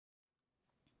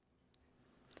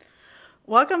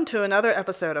Welcome to another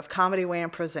episode of Comedy Wham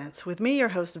Presents with me, your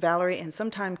host Valerie, and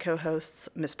sometime co-hosts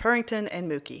Miss Purrington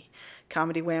and Mookie.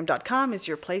 ComedyWham.com is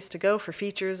your place to go for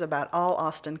features about all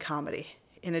Austin comedy.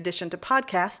 In addition to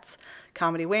podcasts,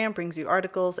 Comedy Wham brings you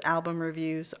articles, album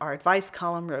reviews, our advice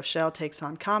column, Rochelle Takes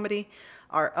on Comedy,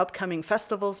 our upcoming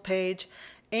festivals page,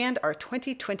 and our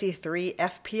 2023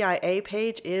 FPIA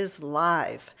page is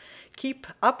live. Keep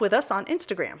up with us on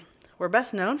Instagram. We're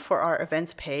best known for our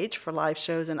events page for live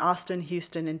shows in Austin,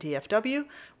 Houston, and DFW,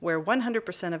 where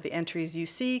 100% of the entries you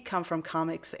see come from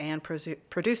comics and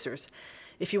producers.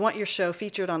 If you want your show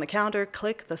featured on the calendar,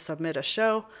 click the Submit a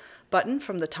Show button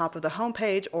from the top of the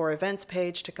homepage or events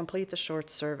page to complete the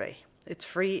short survey. It's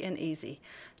free and easy.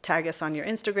 Tag us on your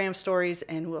Instagram stories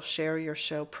and we'll share your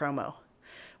show promo.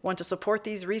 Want to support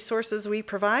these resources we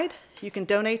provide? You can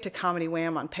donate to Comedy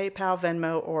Wham on PayPal,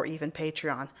 Venmo, or even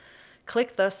Patreon.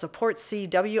 Click the Support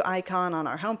CW icon on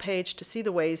our homepage to see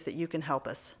the ways that you can help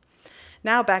us.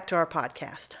 Now back to our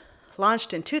podcast.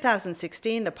 Launched in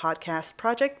 2016, the Podcast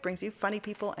Project brings you funny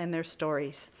people and their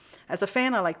stories. As a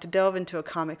fan, I like to delve into a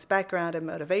comic's background and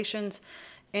motivations,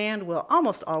 and will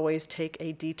almost always take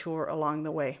a detour along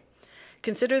the way.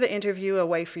 Consider the interview a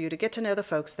way for you to get to know the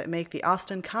folks that make the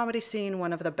Austin comedy scene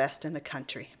one of the best in the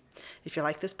country. If you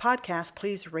like this podcast,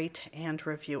 please rate and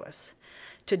review us.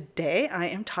 Today, I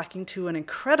am talking to an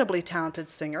incredibly talented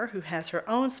singer who has her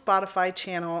own Spotify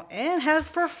channel and has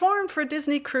performed for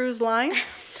Disney Cruise Line,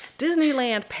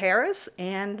 Disneyland Paris,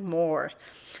 and more.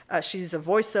 She's a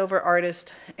voiceover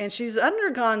artist, and she's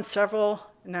undergone several,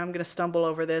 now I'm going to stumble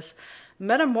over this,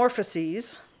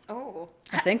 metamorphoses. Oh.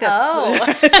 I think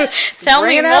that's Tell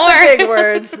me more. Out the big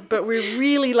words, but we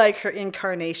really like her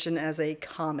incarnation as a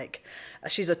comic.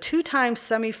 She's a two-time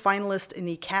semi-finalist in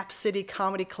the Cap City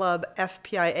Comedy Club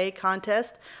FPIA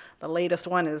contest. The latest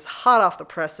one is hot off the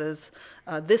presses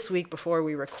this week before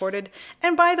we recorded.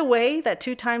 And by the way, that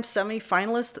two-time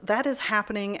semi-finalist, that is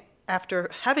happening after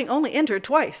having only entered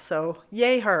twice, so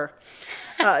yay her.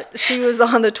 She was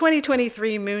on the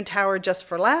 2023 Moon Tower Just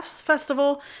for Laughs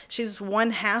Festival. She's one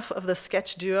half of the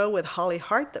sketch duo with Holly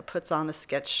Hart that puts on the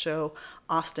sketch show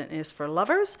Austin is for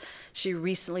Lovers. She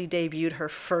recently debuted her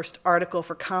first article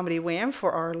for Comedy Wham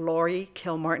for our Lori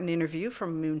Kilmartin interview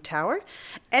from Moon Tower.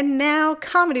 And now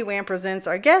Comedy Wham presents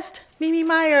our guest,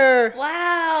 Meier.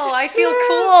 Wow, I feel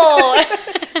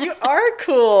cool. You are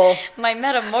cool. My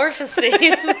metamorphoses.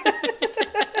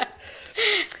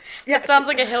 Yeah. It sounds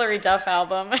like a Hillary Duff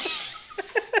album.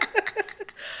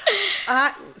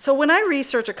 So when I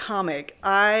research a comic,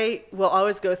 I will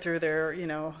always go through their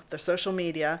social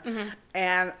media. Mm-hmm.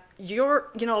 And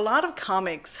a lot of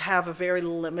comics have a very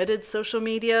limited social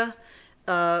media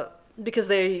because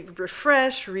they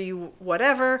refresh,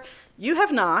 whatever. You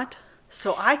have not.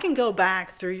 So I can go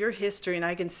back through your history and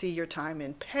I can see your time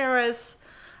in Paris.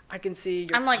 I can see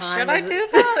your I'm like, should I do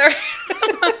that?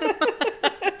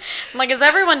 I'm like, is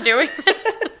everyone doing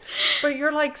this? But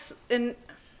you're like, it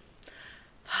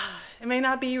may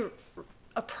not be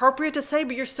appropriate to say,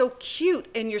 but you're so cute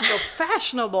and you're so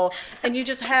fashionable and you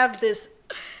just have this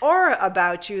aura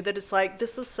about you that it's like,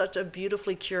 this is such a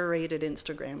beautifully curated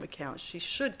Instagram account. She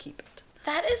should keep it.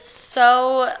 That is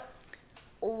so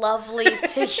lovely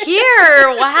to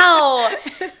hear. Wow.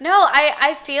 No,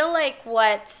 I feel like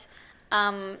what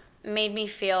made me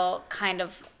feel kind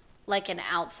of like an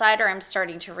outsider, I'm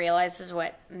starting to realize is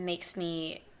what makes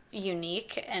me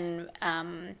unique and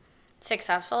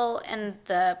successful in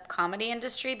the comedy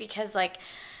industry, because like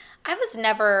I was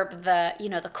never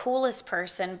the coolest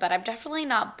person, but I'm definitely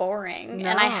not boring. No.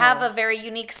 And I have a very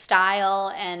unique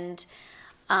style, and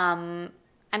I'm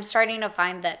starting to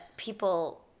find that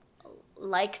people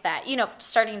like that,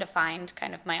 starting to find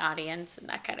kind of my audience and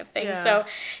that kind of thing. Yeah. So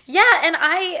yeah, and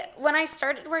when I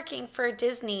started working for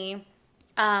Disney,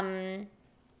 I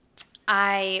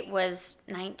was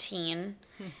 19.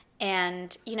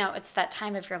 And, it's that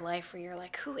time of your life where you're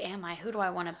like, who am I? Who do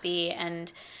I want to be?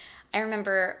 And I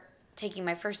remember taking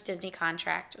my first Disney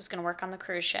contract. I was going to work on the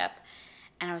cruise ship.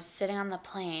 And I was sitting on the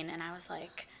plane and I was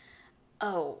like,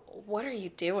 oh, what are you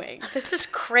doing? This is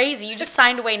crazy. You just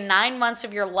signed away 9 months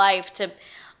of your life to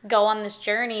go on this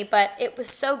journey. But it was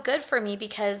so good for me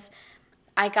because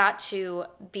I got to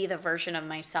be the version of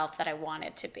myself that I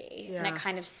wanted to be. Yeah. And it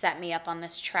kind of set me up on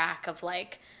this track of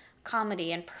like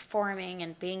comedy and performing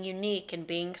and being unique and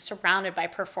being surrounded by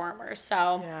performers.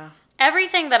 So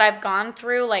everything that I've gone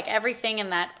through, like everything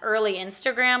in that early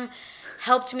Instagram,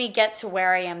 helped me get to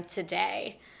where I am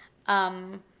today.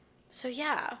 So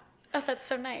yeah. Oh, that's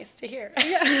so nice to hear.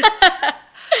 Yeah.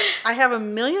 I have a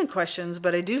million questions,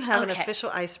 but I do have an Okay. official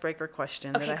icebreaker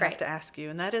question that I have great. to ask you,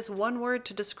 and that is one word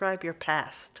to describe your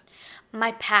past.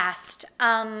 My past,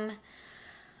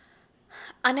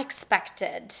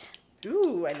 unexpected.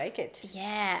 Ooh, I like it.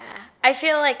 Yeah. I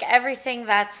feel like everything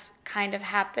that's kind of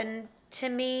happened to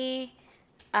me,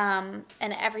 and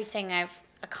everything I've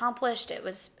accomplished, it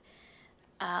was,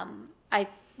 I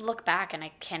look back and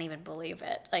I can't even believe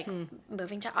it. Like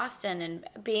moving to Austin and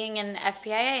being in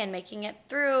FPIA and making it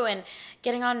through and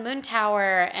getting on Moon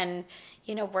Tower and,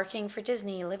 working for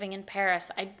Disney, living in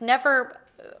Paris. I never,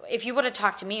 if you would have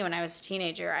talked to me when I was a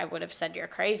teenager, I would have said you're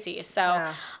crazy. So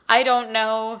Yeah. I don't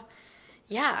know.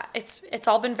 Yeah, it's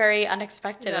all been very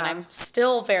unexpected, and Yeah. I'm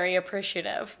still very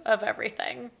appreciative of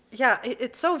everything. Yeah,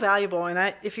 it's so valuable,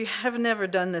 and if you have never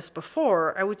done this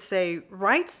before, I would say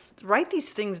write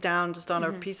these things down just on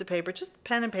a piece of paper, just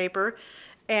pen and paper,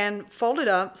 and fold it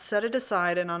up, set it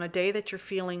aside, and on a day that you're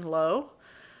feeling low,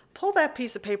 pull that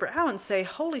piece of paper out and say,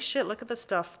 "Holy shit! Look at the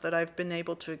stuff that I've been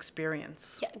able to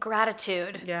experience." Yeah,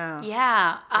 gratitude. Yeah.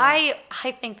 Yeah. I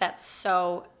think that's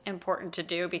so important to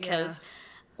do because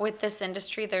with this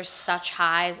industry, there's such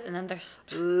highs, and then there's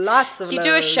Lots of you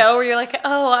do a lows. show where you're like,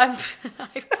 oh, I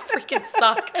freaking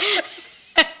suck.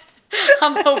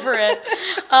 I'm over it.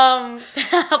 I'll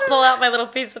pull out my little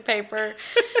piece of paper.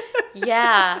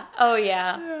 Yeah. Oh,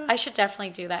 yeah. I should definitely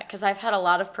do that because I've had a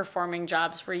lot of performing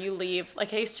jobs where you leave.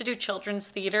 Like I used to do children's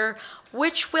theater,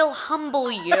 which will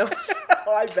humble you.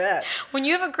 Oh, I bet. When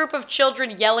you have a group of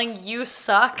children yelling, "You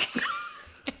suck,"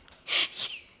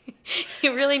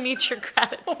 you really need your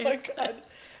gratitude. Oh my God.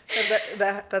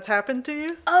 That's happened to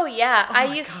you? Oh yeah, I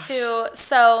my used gosh. to.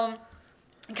 So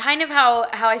kind of how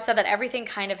I said that everything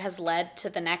kind of has led to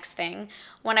the next thing.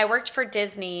 When I worked for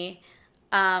Disney,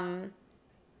 I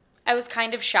was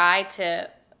kind of shy to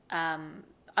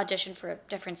audition for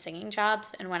different singing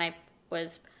jobs, and when I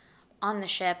was on the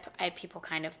ship, I had people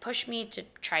kind of push me to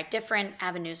try different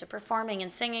avenues of performing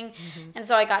and singing, and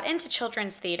so I got into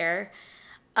children's theater.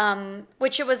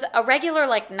 Which it was a regular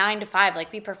 9 to 5.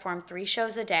 Like we performed 3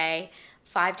 shows a day,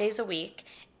 5 days a week,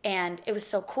 and it was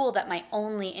so cool that my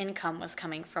only income was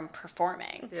coming from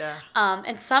performing. Yeah.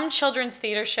 And some children's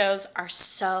theater shows are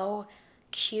so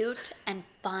cute and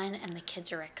fun, and the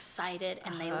kids are excited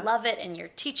and they love it, and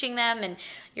you're teaching them and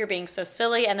you're being so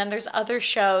silly. And then there's other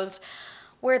shows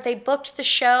where they booked the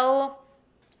show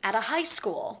at a high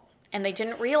school, and they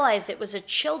didn't realize it was a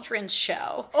children's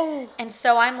show. Oh. And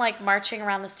so I'm marching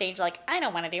around the stage I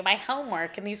don't want to do my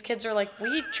homework. And these kids are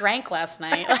we drank last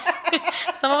night.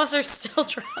 Some of us are still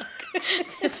drunk.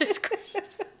 This is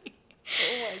crazy.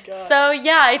 Oh my God. So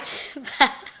yeah, I did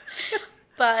that.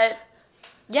 But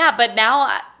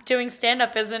now doing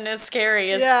stand-up isn't as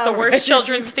scary as the worst right.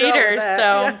 children's You've dealt theater. with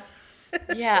that,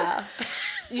 So yeah.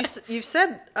 You've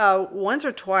said once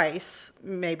or twice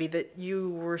maybe that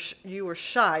you were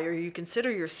shy, or you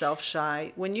consider yourself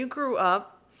shy. When you grew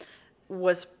up,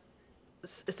 it's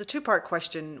a two-part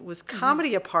question. Was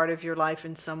comedy a part of your life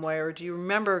in some way, or do you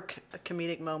remember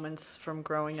comedic moments from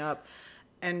growing up?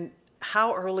 And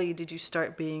how early did you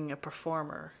start being a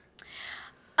performer?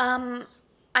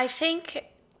 I think,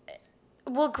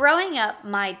 growing up,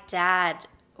 my dad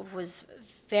was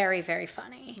very, very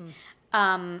funny.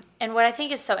 And what I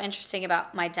think is so interesting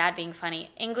about my dad being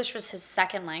funny, English was his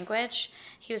second language.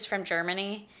 He was from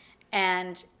Germany,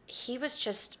 and he was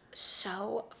just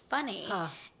so funny.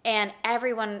 And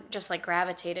everyone just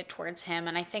gravitated towards him.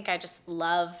 And I think I just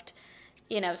loved,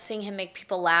 seeing him make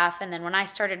people laugh. And then when I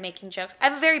started making jokes, I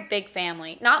have a very big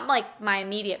family. Not my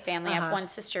immediate family. I have one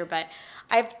sister, but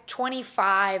I have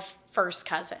 25 first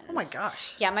cousins. Oh my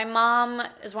gosh. Yeah, my mom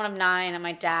is one of 9, and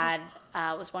my dad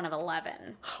was one of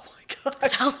 11. Oh my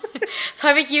gosh. So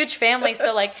I have a huge family.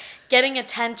 So getting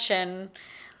attention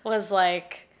was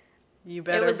You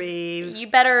better be. you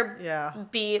better Yeah.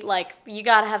 be you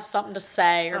got to have something to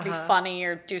say or be funny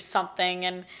or do something.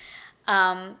 And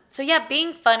so yeah,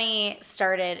 being funny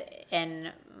started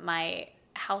in my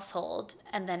household,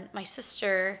 and then my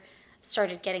sister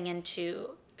started getting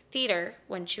into theater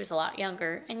when she was a lot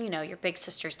younger. And your big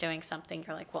sister's doing something,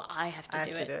 you're well, I have to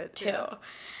do it too. Yeah.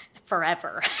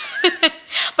 Forever.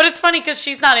 But it's funny because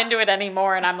she's not into it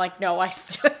anymore, and I'm no, I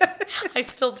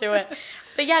still do it.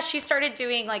 But yeah, she started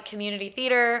doing community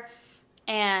theater,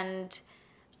 and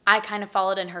I kind of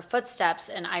followed in her footsteps,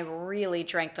 and I really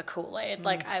drank the Kool-Aid.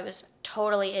 I was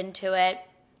totally into it.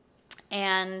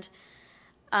 And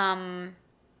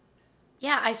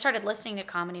yeah, I started listening to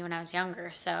comedy when I was younger.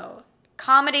 So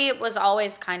comedy was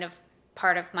always kind of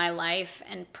part of my life,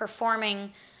 and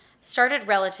performing started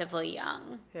relatively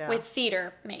young, with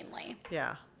theater mainly.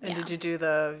 Yeah. And Yeah. did you do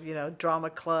the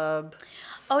drama club?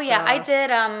 Oh yeah, I did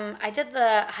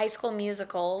the high school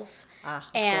musicals, Of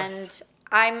and course.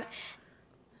 I'm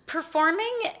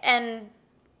performing and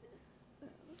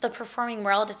the performing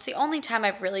world. It's the only time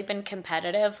I've really been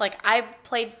competitive. Like I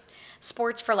played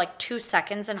sports for like 2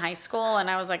 seconds in high school, and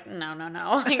I was like, no, no,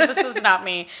 no, like this is not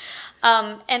me.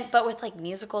 But with like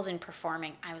musicals and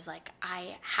performing, I was like,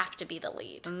 I have to be the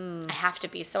lead. I have to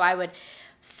be. So I would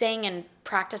sing and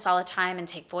practice all the time and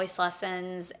take voice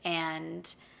lessons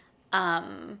and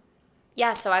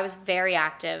yeah, so I was very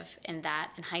active in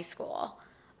that in high school.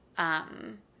 Yeah,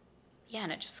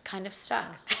 and it just kind of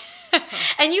stuck.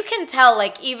 And you can tell,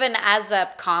 like, even as a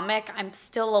comic, I'm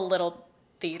still a little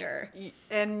theater.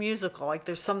 And musical, like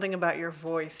there's something about your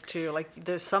voice too. Like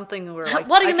there's something where like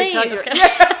What do you I mean? can tell Just you're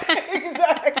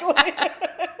exactly.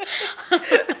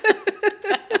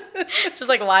 Just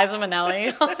like Liza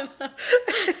Minnelli.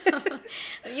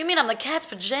 You mean I'm the cat's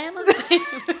pajamas?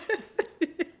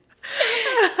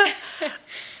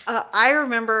 I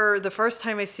remember the first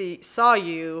time I saw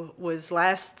you was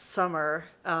last summer.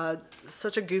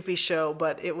 Such a goofy show,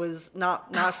 but it was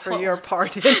not for your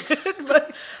part in it.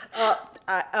 But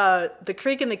the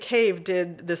Creek and the Cave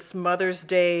did this Mother's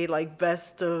Day like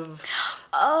best of.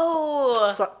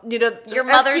 Oh, your the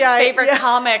mother's FBI favorite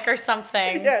comic or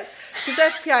something. Yes,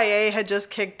 because FPIA had just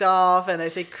kicked off, and I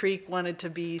think Creek wanted to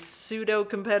be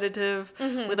pseudo-competitive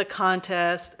with a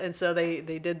contest, and so they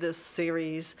did this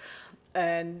series.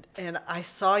 And I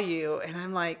saw you, and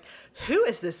I'm like, who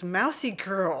is this mousy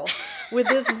girl with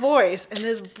this voice and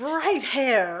this bright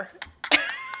hair and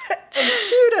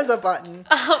cute as a button?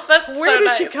 Oh, that's Where so did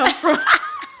nice. she come from?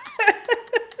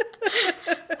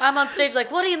 I'm on stage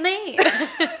like, what do you mean?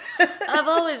 I've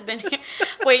always been here.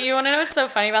 Wait, you want to know what's so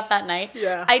funny about that night?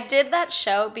 Yeah. I did that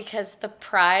show because the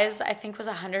prize, I think, was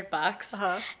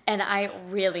 $100. And I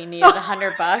really needed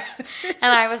 $100.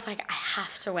 And I was like, I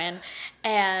have to win.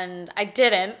 And I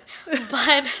didn't.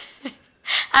 But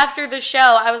after the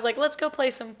show, I was like, let's go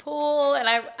play some pool.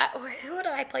 And who did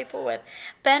I play pool with?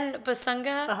 Ben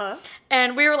Basunga.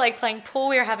 And we were like playing pool.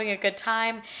 We were having a good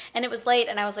time. And it was late.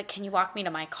 And I was like, can you walk me to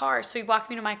my car? So he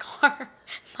walked me to my car.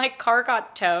 My car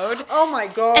got towed. Oh my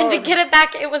God. And to get it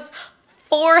back, it was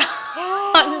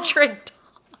 $400.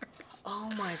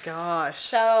 Oh my gosh.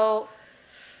 So,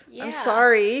 yeah. I'm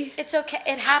sorry. It's okay.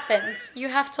 It happens. You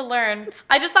have to learn.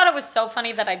 I just thought it was so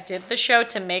funny that I did the show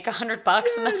to make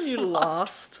 $100 and then You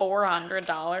lost $400.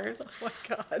 Oh my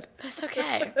God. But it's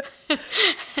okay.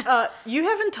 You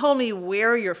haven't told me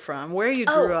where you're from, where you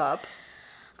grew up.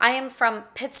 I am from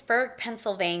Pittsburgh,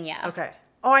 Pennsylvania. Okay.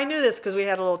 Oh, I knew this because we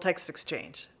had a little text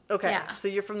exchange. Okay. Yeah. So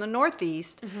you're from the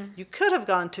Northeast. You could have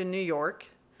gone to New York,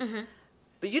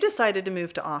 but you decided to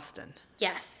move to Austin.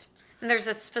 Yes. And there's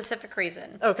a specific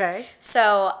reason. Okay.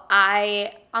 So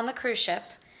on the cruise ship,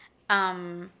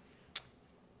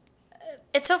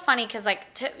 it's so funny because like,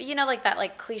 like that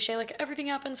like cliche, like everything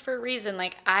happens for a reason.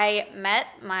 Like I met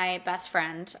my best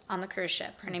friend on the cruise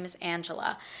ship. Her name is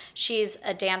Angela. She's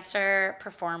a dancer,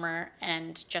 performer,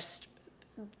 and just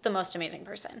the most amazing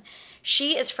person.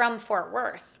 She is from Fort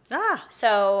Worth. Ah.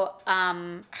 So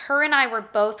her and I were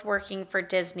both working for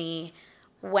Disney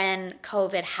when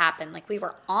COVID happened. Like we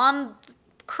were on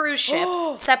cruise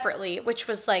ships separately, which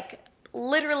was like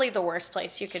literally the worst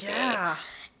place you could be.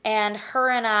 And her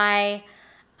and I,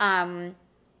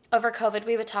 over COVID,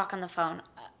 we would talk on the phone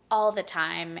all the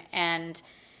time. And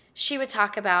she would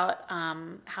talk about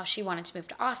how she wanted to move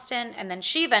to Austin. And then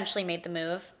she eventually made the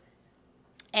move.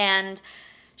 And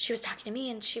she was talking to me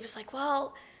and she was like,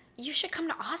 well, you should come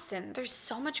to Austin. There's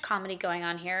so much comedy going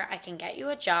on here. I can get you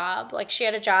a job. Like she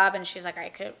had a job and she's like, I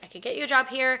could get you a job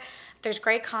here. There's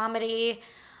great comedy.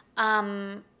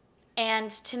 And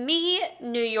to me,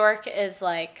 New York is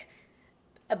like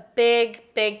a big,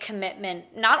 big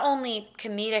commitment, not only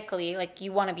comedically, like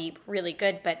you want to be really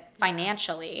good, but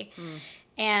financially.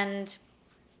 And,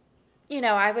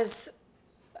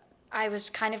 I was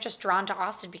kind of just drawn to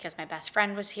Austin because my best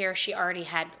friend was here. She already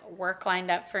had work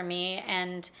lined up for me.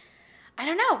 And I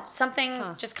don't know, something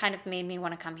just kind of made me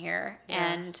want to come here.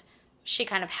 Yeah. And she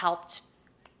kind of helped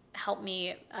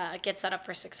me get set up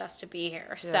for success to be here.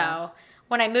 Yeah. So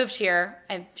when I moved here,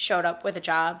 I showed up with a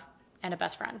job and a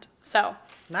best friend. So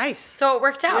nice. So it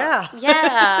worked out.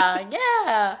 Yeah.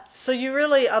 Yeah. So you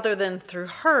really, other than through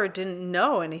her, didn't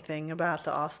know anything about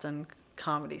the Austin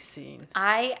comedy scene.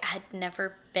 I had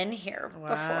never been here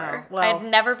before. Well, I'd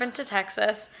never been to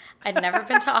Texas. I'd never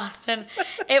been to Austin.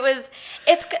 It was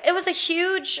a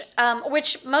huge,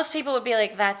 which most people would be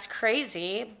like, that's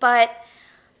crazy. But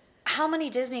how many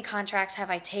Disney contracts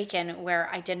have I taken where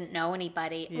I didn't know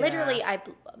anybody? Yeah. Literally, I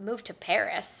moved to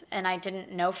Paris and I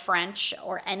didn't know French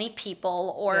or any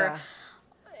people or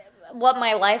what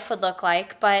my life would look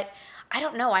like. But I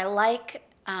don't know. I like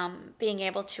being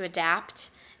able to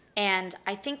adapt. And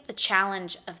I think the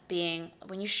challenge of being,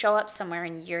 when you show up somewhere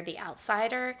and you're the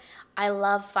outsider, I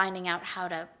love finding out how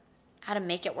to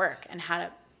make it work and how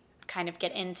to kind of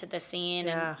get into the scene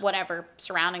and whatever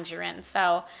surroundings you're in.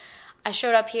 So I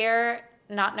showed up here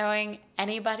not knowing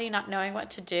anybody, not knowing what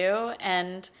to do,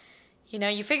 and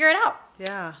you figure it out.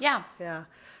 Yeah. Yeah. Yeah.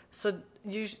 So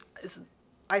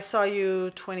I saw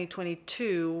you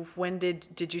 2022. When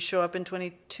did you show up in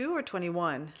 22 or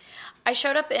 21? I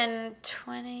showed up in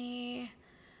 21.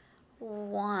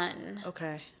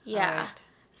 Okay. Yeah. All right.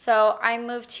 So I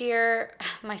moved here.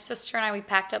 My sister and I, we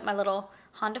packed up my little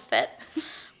Honda Fit.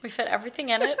 We fit everything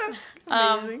in it.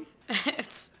 Amazing.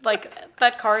 It's like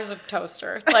that car is a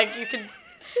toaster. Like you could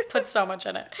put so much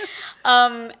in it.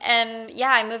 And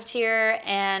yeah, I moved here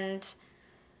and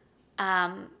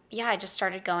I just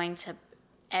started going to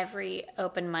every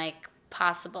open mic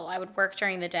possible. I would work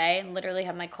during the day and literally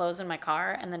have my clothes in my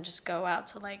car and then just go out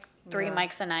to like 3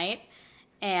 mics a night.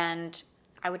 And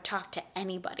I would talk to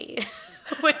anybody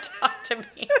who would talk to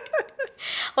me.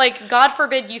 Like, God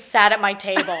forbid you sat at my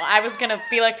table. I was going to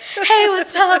be like, hey,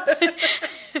 what's up?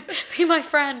 Be my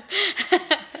friend.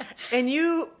 And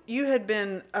you had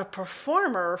been a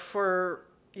performer for,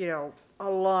 a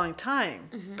long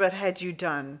time, but had you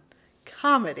done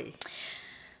comedy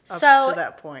up to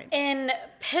that point? In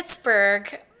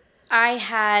Pittsburgh, I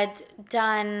had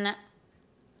done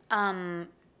some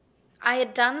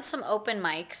open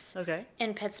mics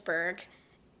in Pittsburgh,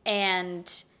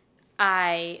 and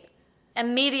I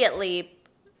immediately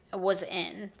was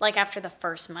in. Like, after the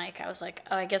first mic, I was like,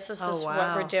 oh, I guess this is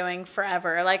what we're doing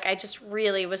forever. Like, I just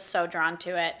really was so drawn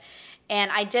to it.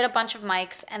 And I did a bunch of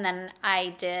mics, and then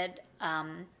I did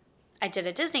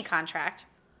a Disney contract.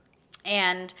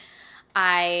 And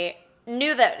I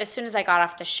knew that as soon as I got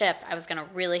off the ship, I was going to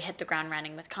really hit the ground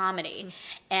running with comedy.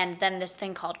 And then this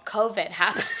thing called COVID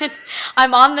happened.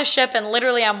 I'm on the ship, and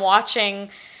literally I'm watching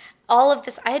all of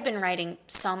this. I had been writing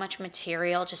so much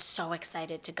material, just so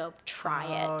excited to go try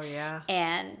it. Oh, yeah.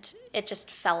 And it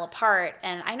just fell apart.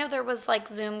 And I know there was like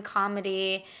Zoom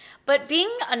comedy, but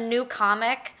being a new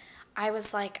comic, I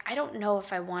was like, I don't know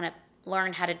if I want to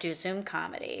learn how to do Zoom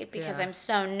comedy because I'm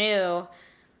so new.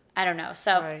 I don't know.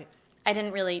 So I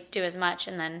didn't really do as much.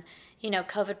 And then,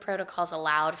 COVID protocols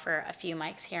allowed for a few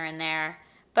mics here and there.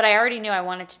 But I already knew I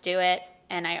wanted to do it.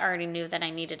 And I already knew that I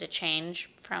needed a change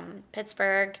from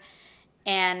Pittsburgh.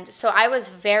 And so I was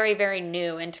very, very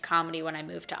new into comedy when I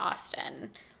moved to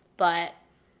Austin. But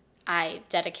I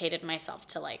dedicated myself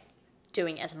to, like,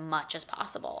 doing as much as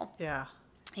possible. Yeah.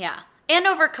 Yeah. And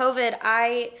over COVID,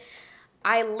 I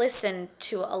listened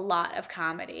to a lot of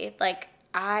comedy. Like,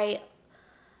 I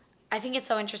think it's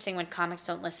so interesting when comics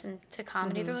don't listen to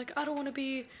comedy. They're like, I don't want to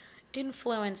be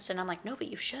influenced. And I'm like, no, but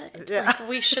you should. Yeah. Like,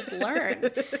 we should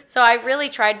learn. So I really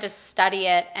tried to study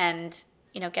it. And,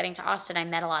 getting to Austin, I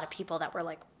met a lot of people that were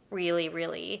like really,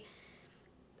 really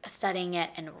studying it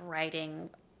and writing,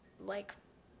 like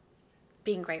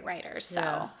being great writers.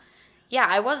 So yeah,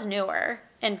 I was newer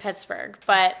in Pittsburgh,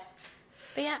 but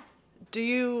yeah. Do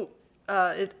you,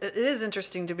 it is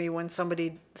interesting to me when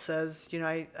somebody says,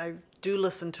 I do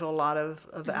listen to a lot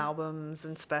of albums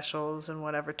and specials and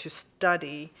whatever to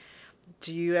study.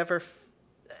 Do you ever,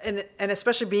 and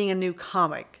especially being a new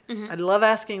comic, I love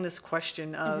asking this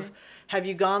question of, have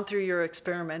you gone through your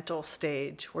experimental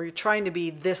stage where you're trying to be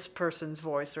this person's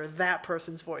voice or that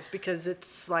person's voice because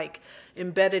it's like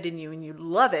embedded in you and you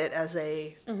love it as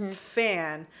a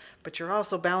fan, but you're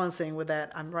also balancing with that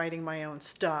I'm writing my own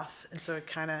stuff. And so it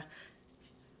kind of,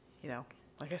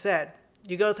 like I said,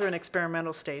 you go through an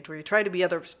experimental stage where you try to be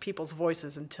other people's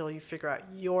voices until you figure out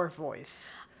your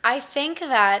voice. I think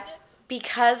that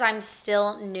because I'm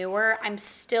still newer, I'm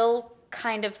still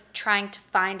kind of trying to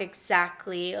find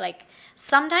exactly, like,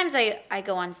 sometimes I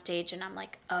go on stage and I'm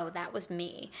like, oh, that was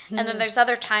me. And then there's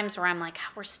other times where I'm like,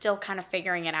 we're still kind of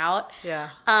figuring it out. Yeah.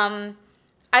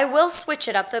 I will switch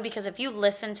it up, though, because if you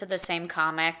listen to the same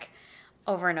comic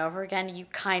over and over again, you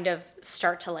kind of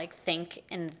start to, like, think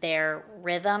in their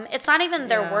rhythm. It's not even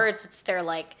their words, it's their,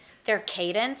 like, their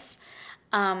cadence.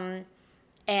 And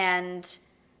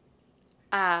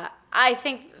I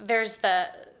think there's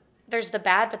the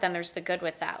bad, but then there's the good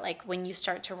with that. Like, when you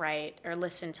start to write or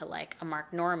listen to, like, a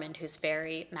Mark Norman who's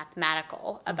very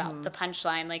mathematical about the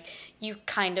punchline, like, you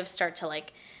kind of start to,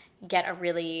 like, get a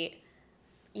really,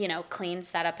 clean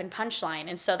setup and punchline.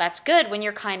 And so that's good when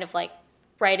you're kind of, like,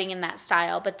 writing in that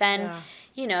style. But then,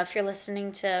 if you're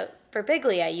listening to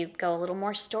Birbiglia, you go a little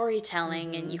more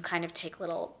storytelling and you kind of take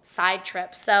little side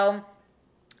trips. So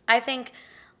I think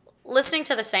listening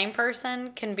to the same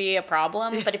person can be a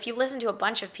problem, but if you listen to a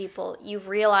bunch of people, you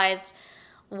realize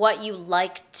what you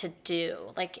like to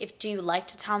do. Like, do you like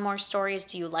to tell more stories?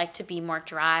 Do you like to be more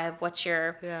dry? What's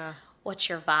your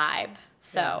vibe?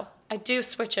 So I do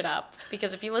switch it up,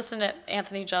 because if you listen to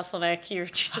Anthony Jeselnik, you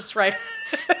just write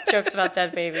jokes about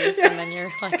dead babies, and then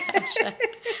you're like, oh,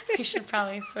 we should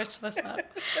probably switch this up.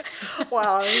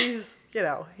 Well, he is,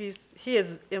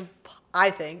 I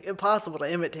think, impossible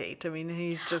to imitate. I mean,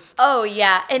 he's just. Oh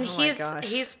yeah, and oh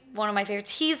he's one of my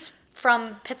favorites. He's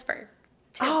from Pittsburgh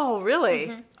too. Oh really?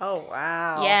 Mm-hmm. Oh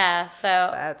wow. Yeah, so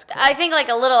that's cool. I think like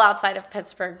a little outside of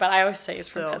Pittsburgh, but I always say he's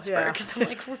from Pittsburgh because I'm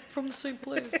like, we're from the same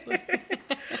place. So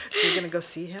you're gonna go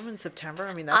see him in September?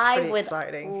 I mean, that's pretty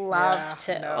exciting. I would love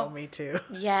to. No, me too.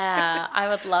 Yeah, I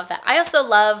would love that. I also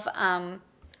love.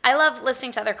 I love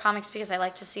listening to other comics because I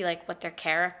like to see like what their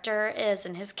character is,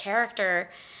 and his character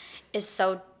is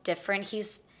so different.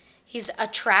 He's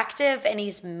attractive and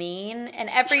he's mean, and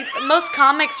most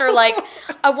comics are like,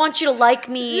 I want you to like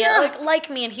me, like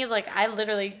me, and he's like, I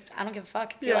don't give a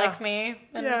fuck if you like me,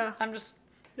 and I'm just,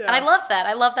 and I love that.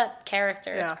 I love that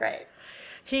character. It's great.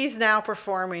 He's now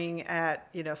performing at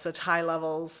such high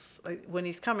levels. Like, when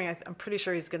he's coming, I'm pretty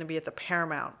sure he's going to be at the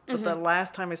Paramount. But the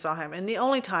last time I saw him, and the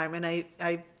only time, and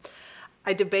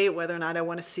I debate whether or not I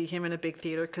want to see him in a big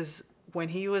theater, because when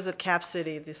he was at Cap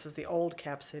City, this is the old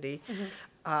Cap City,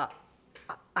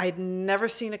 I'd never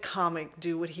seen a comic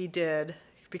do what he did,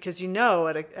 because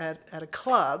at a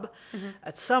club,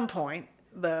 at some point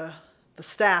the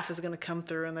staff is going to come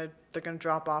through and they're going to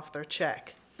drop off their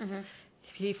check.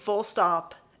 He full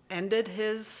stop ended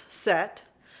his set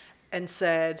and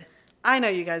said, I know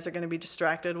you guys are going to be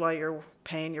distracted while you're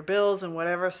paying your bills and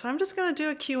whatever, so I'm just going to do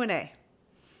a Q&A.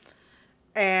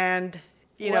 And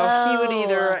he would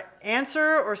either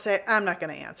answer or say, I'm not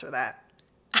going to answer that.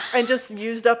 And just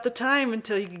used up the time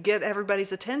until he could get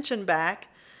everybody's attention back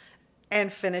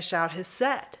and finish out his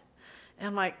set. And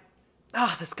I'm like,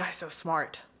 oh, this guy's so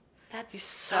smart. He's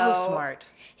so smart.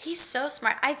 He's so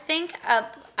smart. I think,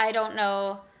 I don't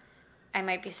know, I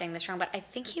might be saying this wrong, but I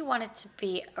think he wanted to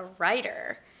be a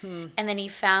writer. And then he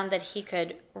found that he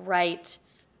could write,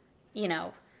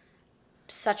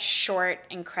 such short,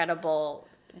 incredible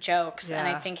jokes. And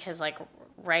I think his,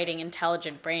 writing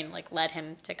intelligent brain led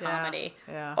him to comedy.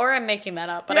 Yeah. Or I'm making that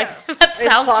up, but that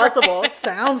sounds it's possible. Right. It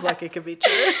sounds like it could be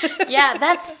true. Yeah,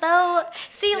 that's so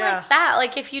like that.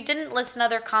 Like, if you didn't listen to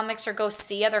other comics or go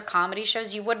see other comedy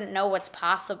shows, you wouldn't know what's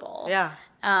possible. Yeah.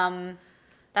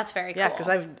 That's very cool. Yeah, because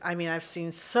I've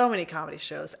seen so many comedy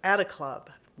shows at a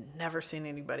club. I've never seen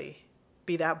anybody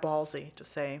be that ballsy to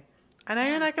say, I know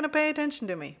you're not going to pay attention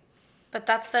to me. But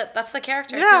that's the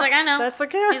character. Yeah, he's like, I know. That's the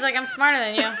character. He's like, I'm smarter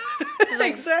than you. He's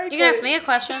like, exactly. You can ask me a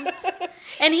question.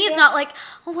 And he's not like,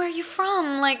 oh, where are you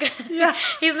from? Like,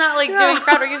 he's not doing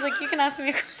crowd work. He's like, you can ask me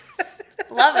a question.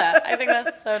 Love that. I think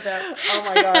that's so dope. Oh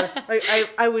my God.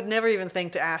 I would never even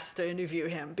think to ask to interview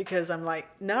him, because I'm like,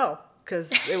 no,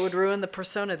 because it would ruin the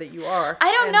persona that you are.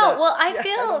 I don't know. Well, I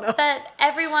feel that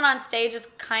everyone on stage is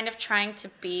kind of trying to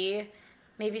be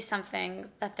maybe something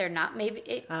that they're not.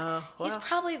 Maybe he's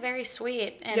probably very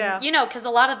sweet, and because a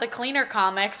lot of the cleaner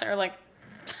comics are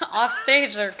off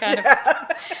stage. They're kind of.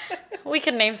 We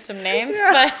can name some names,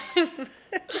 but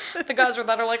the guys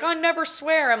that are like, I never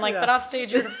swear. I'm like, but off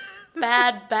stage you're a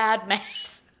bad man.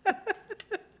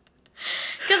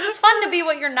 Because it's fun to be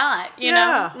what you're not, you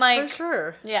know? For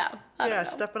sure. Yeah. I don't know.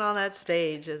 Stepping on that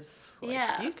stage is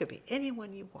you could be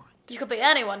anyone you want. You could be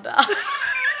anyone, doll.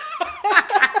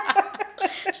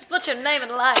 Just put your name in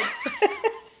the lights.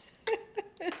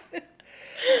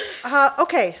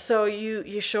 Okay, so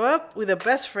you show up with a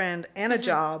best friend and a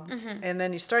job, and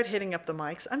then you start hitting up the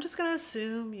mics. I'm just going to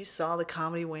assume you saw the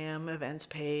Comedy Wham events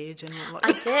page. And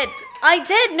I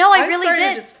did. No, I really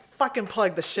did. To just fucking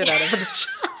plug the shit out of it.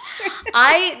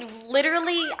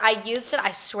 I used it,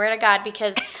 I swear to God,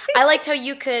 because I liked how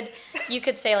you could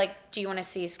say, do you want to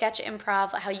see sketch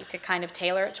improv, how you could kind of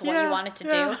tailor it to what you wanted to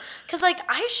do. Because,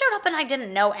 I showed up and I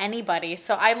didn't know anybody,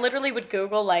 so I literally would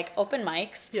Google, open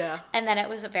mics. Yeah. And then it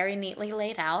was very neatly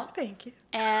laid out. Thank you.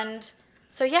 And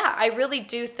so, I really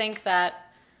do think that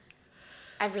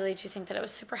it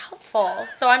was super helpful.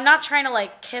 So I'm not trying to,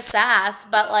 kiss ass,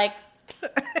 but,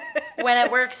 when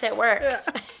it works, it works.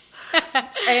 Yeah.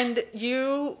 And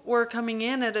you were coming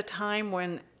in at a time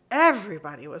when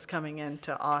everybody was coming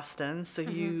into Austin. So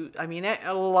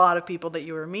a lot of people that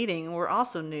you were meeting were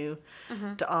also new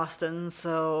to Austin.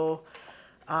 So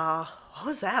what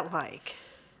was that like?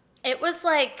 It was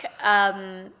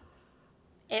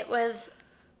it was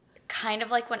kind of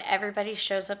like when everybody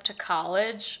shows up to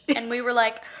college and we were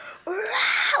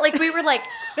we were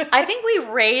I think we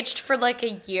raged for like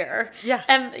a year. Yeah.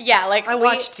 And yeah, like I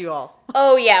watched you all.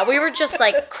 Oh yeah, we were just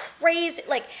like crazy.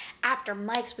 Like after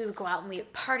Mike's, we would go out and we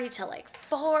would party till like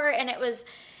 4, and it was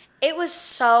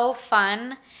so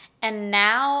fun. And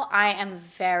now I am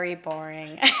very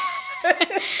boring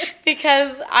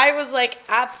because I was like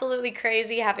absolutely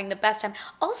crazy, having the best time.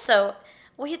 Also,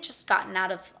 we had just gotten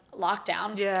out of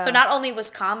lockdown, Yeah. so not only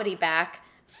was comedy back,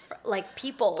 like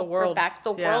people were back,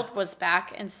 the Yeah. world was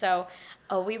back, and so.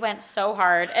 Oh, we went so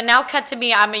hard. And now cut to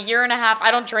me, I'm a year and a half.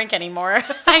 I don't drink anymore.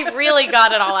 I really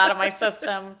got it all out of my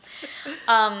system.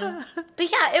 But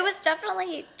yeah, it was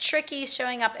definitely tricky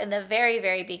showing up in the very,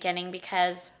 very beginning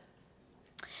because,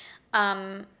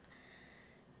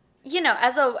 you know,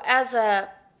 as a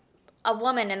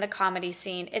woman in the comedy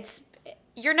scene,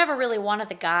 you're never really one of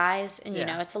the guys. And, you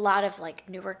know, it's a lot of like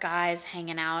newer guys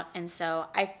hanging out. And so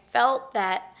I felt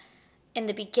that in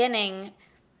the beginning,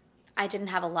 I didn't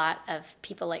have a lot of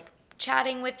people like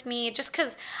chatting with me just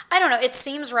because, I don't know, it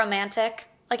seems romantic.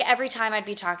 Like every time I'd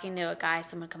be talking to a guy,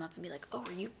 someone would come up and be like, oh,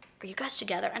 are you guys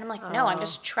together? And I'm like, no, I'm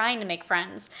just trying to make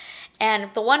friends.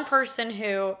 And the one person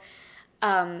who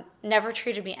never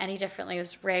treated me any differently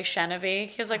was Ray Chenevy.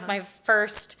 He was like my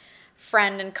first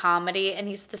friend in comedy, and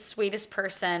he's the sweetest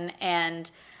person.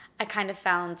 And I kind of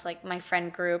found like my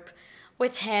friend group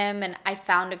with him, and I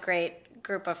found a great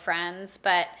group of friends.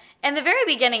 But in the very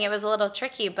beginning, it was a little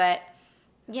tricky, but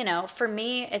you know, for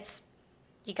me, it's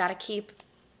you gotta keep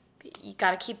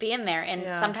being there,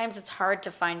 and sometimes it's hard to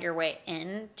find your way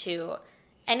into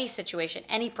any situation,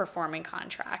 any performing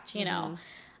contract, you know.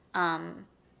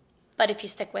 But if you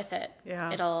stick with it,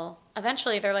 it'll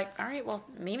eventually. They're like, all right, well,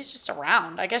 Mimi's just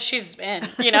around. I guess she's in,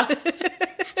 you know.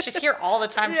 She's here all the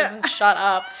time. She doesn't shut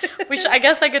up. I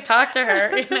guess I could talk to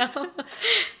her, you know.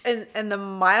 And the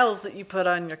miles that you put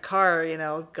on your car, you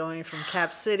know, going from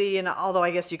Cap City, and although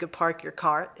I guess you could park your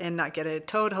car and not get it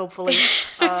towed, hopefully,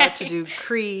 to do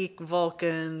Creek,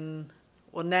 Vulcan.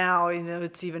 Well, now, you know,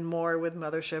 it's even more with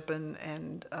Mothership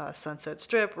and Sunset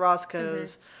Strip,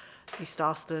 Roscoe's, East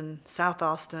Austin, South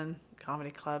Austin,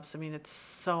 comedy clubs. I mean, it's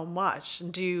so much.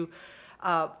 And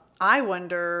I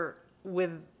wonder,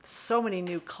 with so many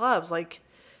new clubs, like,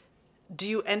 do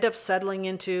you end up settling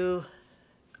into,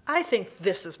 I think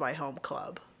this is my home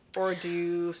club? Or do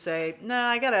you say, no,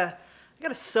 I gotta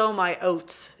sow my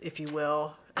oats, if you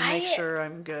will, and make sure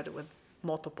I'm good with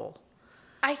multiple?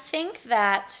 I think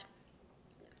that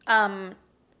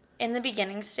in the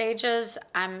beginning stages,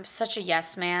 I'm such a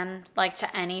yes man, like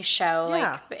to any show,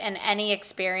 like and any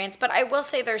experience. But I will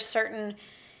say there's certain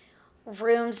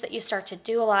rooms that you start to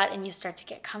do a lot and you start to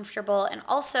get comfortable. And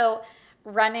also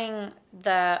running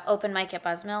the open mic at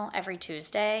Buzzmill every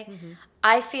Tuesday,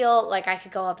 I feel like I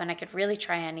could go up and I could really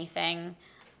try anything.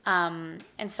 And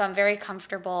so I'm very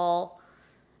comfortable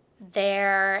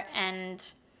there.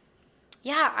 And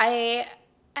yeah, I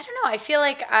don't know. I feel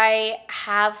like I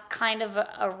have kind of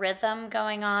a rhythm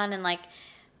going on, and like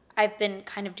I've been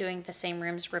kind of doing the same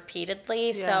rooms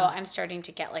repeatedly. So I'm starting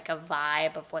to get like a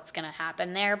vibe of what's going to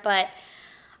happen there. But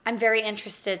I'm very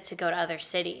interested to go to other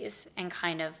cities and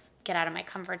kind of get out of my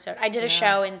comfort zone. I did a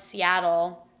show in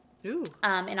Seattle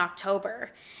in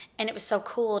October, and it was so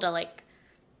cool to like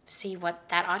see what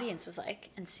that audience was like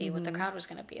and see what the crowd was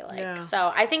going to be like. Yeah.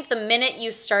 So I think the minute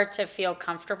you start to feel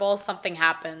comfortable, something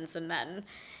happens, and then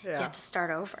you have to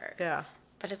start over. Yeah.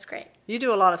 But it's great. You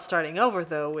do a lot of starting over,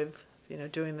 though, with, you know,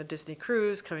 doing the Disney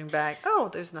cruise, coming back. Oh,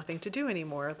 there's nothing to do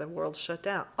anymore. The world's shut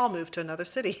down. I'll move to another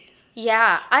city.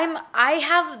 Yeah. I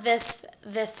have this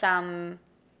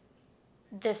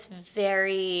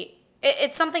very...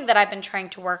 It's something that I've been trying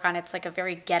to work on. It's like a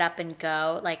very get up and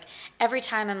go. Like every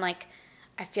time I'm like,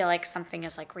 I feel like something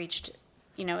has like reached,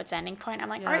 you know, its ending point. I'm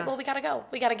like, all right, well, we got to go.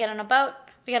 We got to get on a boat.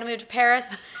 We got to move to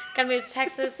Paris. Got to move to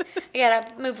Texas. I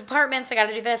got to move apartments. I got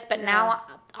to do this. But now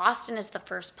Austin is the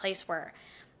first place where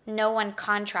no one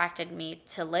contracted me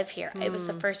to live here. It was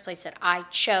the first place that I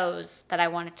chose that I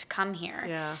wanted to come here.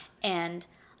 Yeah. And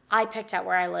I picked out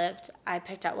where I lived. I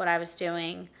picked out what I was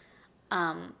doing.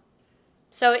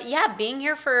 So yeah, being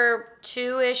here for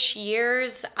 2-ish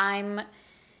years,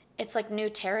 it's like new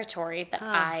territory that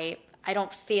I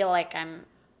don't feel like I'm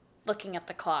looking at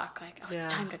the clock like, oh, it's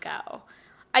time to go.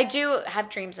 I do have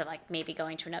dreams of like maybe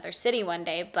going to another city one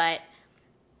day, but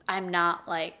I'm not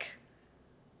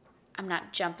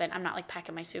jumping. I'm not like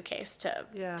packing my suitcase to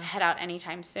head out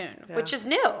anytime soon, which is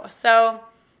new. So,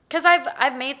 because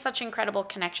I've made such incredible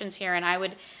connections here, and I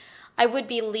would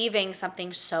be leaving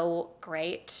something so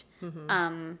great.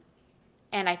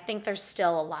 And I think there's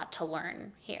still a lot to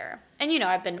learn here. And, you know,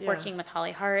 I've been working with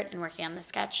Holly Hart and working on the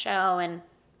sketch show, and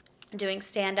doing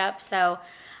stand-up. So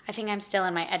I think I'm still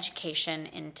in my education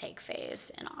intake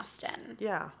phase in Austin.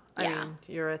 Yeah. I mean,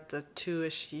 you're at the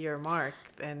 2-ish year mark,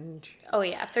 and oh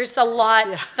yeah, there's a lot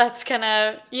that's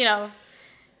gonna,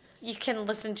 you can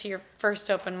listen to your first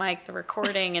open mic, the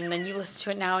recording, and then you listen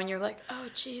to it now and you're like, oh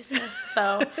Jesus.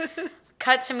 So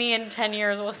cut to me in 10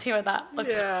 years, we'll see what that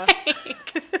looks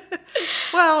like.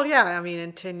 Well, yeah, I mean,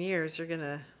 in 10 years you're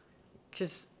gonna,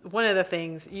 because one of the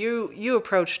things you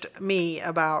approached me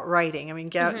about writing. I mean,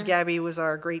 Gabby was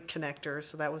our great connector,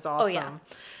 so that was awesome. Oh,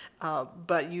 yeah.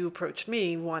 But you approached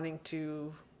me wanting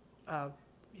to,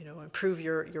 improve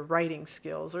your writing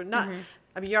skills, or not.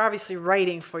 I mean, you're obviously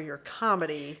writing for your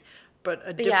comedy, but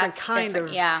a different kind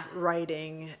of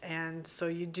writing. And so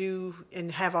you do,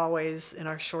 and have always in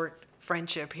our short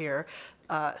friendship here,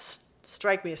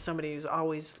 strike me as somebody who's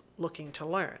always looking to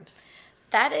learn.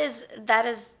 That is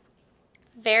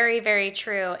very, very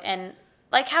true. And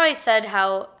like how I said,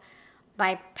 how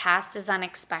my past is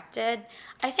unexpected,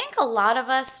 I think a lot of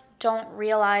us don't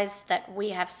realize that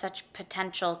we have such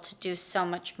potential to do so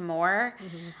much more.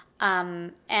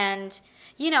 And,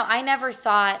 I never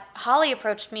thought, Holly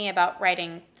approached me about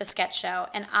writing the sketch show,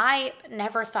 and I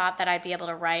never thought that I'd be able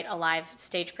to write a live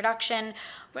stage production.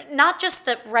 Not just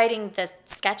writing the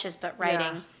sketches, but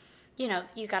writing,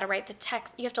 you got to write the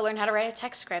text. You have to learn how to write a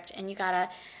text script, and you got to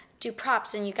do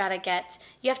props, and you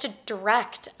have to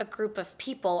direct a group of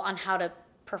people on how to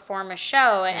perform a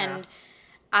show. And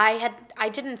I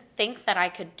didn't think that I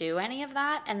could do any of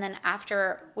that. And then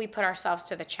after we put ourselves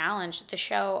to the challenge, the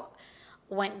show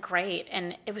went great,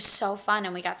 and it was so fun,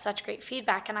 and we got such great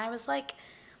feedback. And I was like,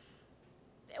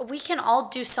 we can all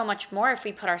do so much more if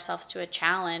we put ourselves to a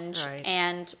challenge. Right.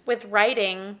 And with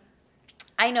writing,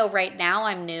 I know right now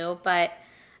I'm new, but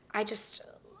I just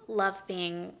love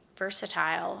being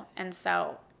versatile, and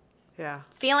so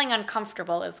feeling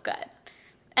uncomfortable is good.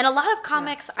 And a lot of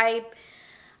comics, I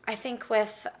think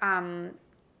with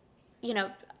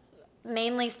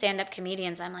mainly stand-up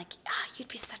comedians, I'm like, you'd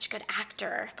be such a good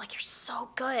actor, like you're so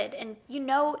good, and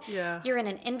you're in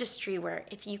an industry where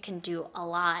if you can do a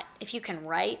lot, if you can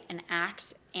write and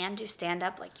act and do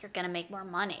stand-up, like you're gonna make more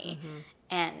money.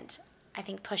 And I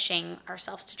think pushing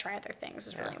ourselves to try other things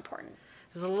is really important.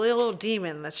 There's a little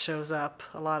demon that shows up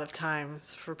a lot of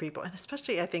times for people, and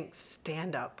especially I think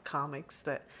stand-up comics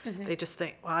that they just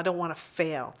think, well, I don't want to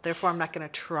fail, therefore I'm not going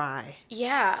to try.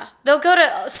 Yeah. They'll go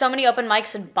to so many open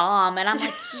mics and bomb, and I'm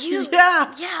like,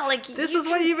 this is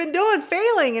what you've been doing,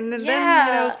 failing, and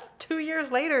then 2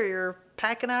 years later you're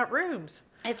packing out rooms.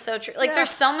 It's so true. Like there's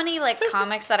so many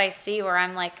comics that I see where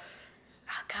I'm like,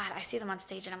 oh God, I see them on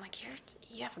stage and I'm like,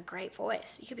 you have a great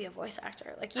voice. You could be a voice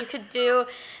actor. Like you could do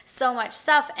so much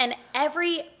stuff. And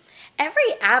every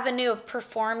avenue of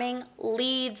performing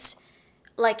leads,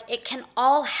 it can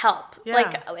all help.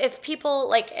 Yeah. If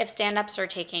people, if stand-ups are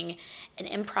taking an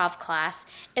improv class,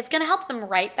 it's going to help them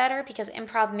write better because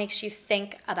improv makes you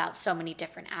think about so many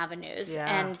different avenues.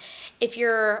 Yeah. And if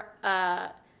you're,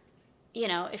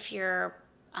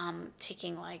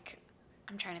 taking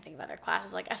I'm trying to think of other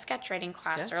classes, like a sketch writing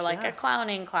class or a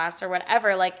clowning class or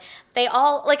whatever. They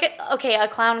all a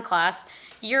clown class.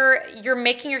 You're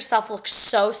making yourself look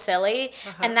so silly,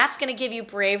 and that's going to give you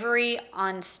bravery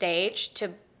on stage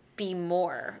to be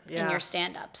more in your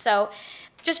stand-up. So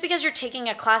just because you're taking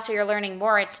a class or you're learning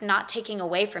more, it's not taking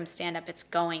away from stand-up. It's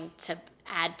going to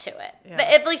add to it. Yeah.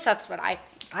 At least that's what I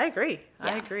think. I agree.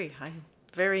 Yeah. I agree. I'm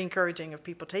very encouraging of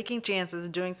people taking chances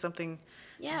and doing something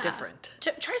different.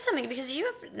 Try something because you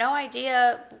have no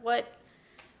idea what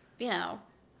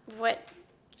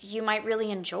you might really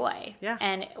enjoy. Yeah.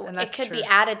 And it could be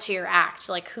added to your act.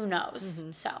 Who knows?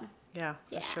 So. Yeah,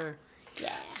 for sure.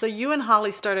 Yeah. So you and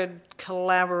Holly started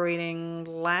collaborating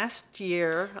last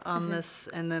year on this,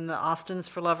 and then the Austin's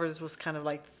for Lovers was kind of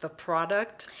like the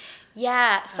product.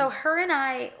 Yeah. So her and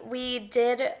I, we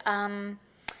did.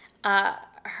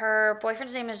 Her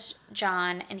boyfriend's name is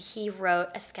John, and he wrote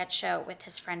a sketch show with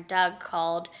his friend Doug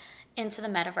called Into the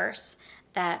Metaverse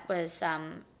that was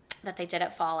that they did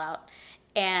at Fallout.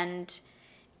 And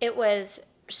it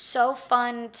was so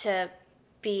fun to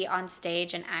be on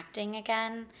stage and acting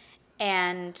again.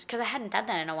 And because I hadn't done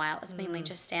that in a while, it was mainly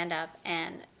just stand-up.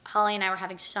 And Holly and I were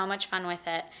having so much fun with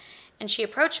it. And she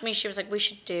approached me. She was like, we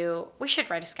should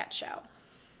write a sketch show.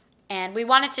 And we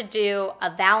wanted to do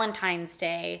a Valentine's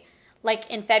Day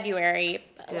in February.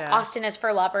 Austin is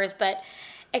for lovers, but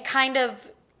it kind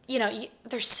of,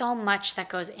 there's so much that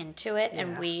goes into it,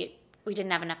 and we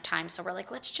didn't have enough time, so we're like,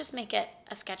 let's just make it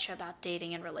a sketch show about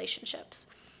dating and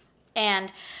relationships.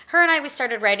 And her and I, we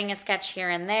started writing a sketch here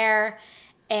and there,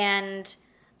 and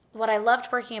what I loved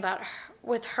working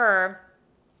with her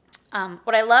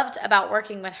what I loved about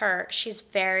working with her, she's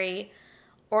very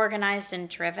organized and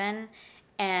driven,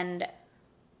 and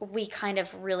we kind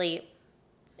of really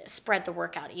spread the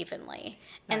work out evenly.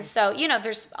 Nice. And so,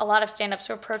 there's a lot of stand-ups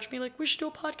who approach me like, we should do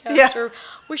a podcast or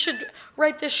we should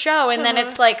write this show. And then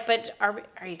it's like, but are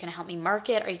you going to help me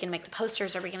market? Are you going to make the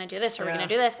posters? Are we going to do this? Are we going to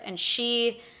do this? And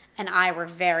she and I were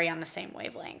very on the same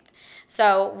wavelength.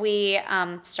 So we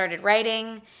started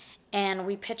writing, and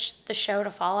we pitched the show to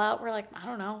Fallout. We're like, I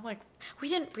don't know, like we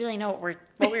didn't really know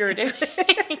what we were doing.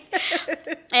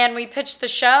 And we pitched the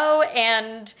show,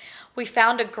 and we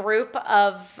found a group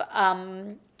of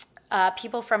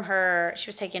people from her. She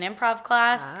was taking an improv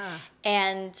class,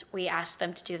 and we asked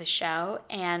them to do the show.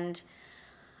 And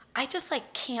I just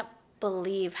can't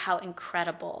believe how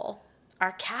incredible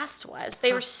our cast was.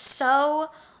 They were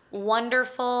so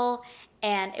wonderful,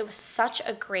 and it was such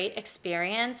a great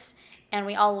experience, and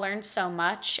we all learned so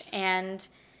much. And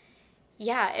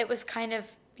yeah, it was kind of,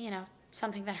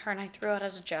 something that her and I threw out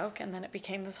as a joke, and then it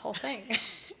became this whole thing.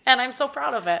 And I'm so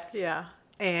proud of it. Yeah.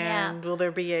 And will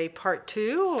there be a part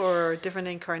 2 or a different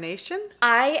incarnation?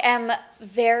 I am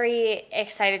very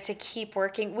excited to keep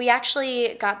working. We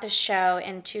actually got the show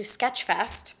into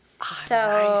Sketchfest.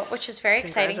 Nice. Which is very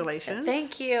exciting. Congratulations. So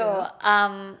thank you.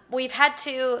 Yeah. We've had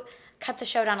to cut the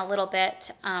show down a little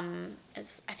bit.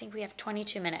 I think we have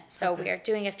 22 minutes. So we are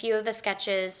doing a few of the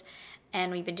sketches,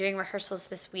 and we've been doing rehearsals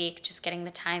this week, just getting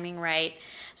the timing right.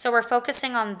 So we're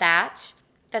focusing on that.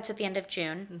 That's at the end of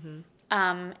June.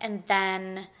 Mm-hmm. And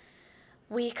then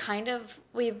we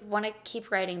want to keep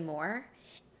writing more.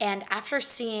 And after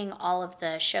seeing all of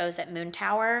the shows at Moon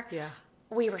Tower,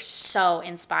 we were so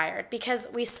inspired because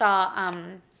we saw,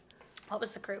 what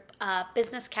was the group?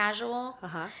 Business Casual.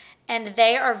 And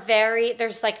they are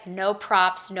there's no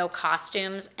props, no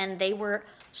costumes, and they were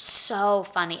so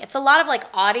funny. It's a lot of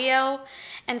audio.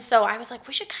 And so I was like,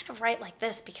 we should kind of write like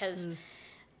this because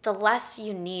the less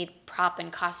you need prop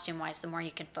and costume wise, the more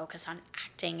you can focus on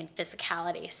acting and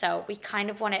physicality. So we kind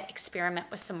of want to experiment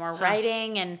with some more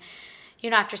writing. And,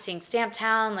 after seeing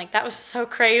Stamptown, that was so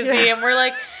crazy. Yeah. And we're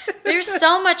like, there's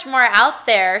so much more out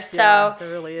there. So there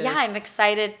really is. Yeah, I'm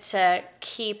excited to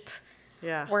keep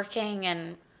working.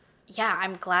 And yeah,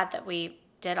 I'm glad that we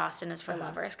did Austin is for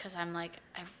Lovers because I'm I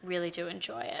really do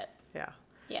enjoy it. Yeah.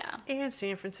 Yeah. And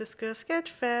San Francisco Sketch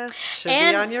Fest should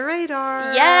be on your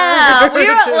radar. Yeah.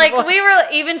 We were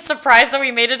even surprised that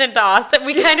we made it into Austin.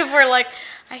 We kind of were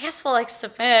I guess we'll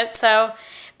submit. So,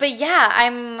 but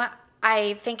yeah,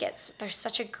 I think there's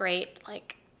such a great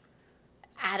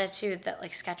attitude that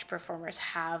sketch performers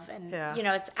have, and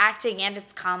it's acting and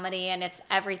it's comedy and it's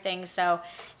everything. So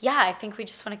yeah, I think we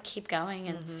just want to keep going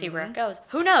and see where it goes.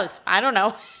 Who knows? I don't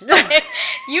know.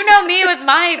 You know me with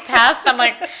my past. I'm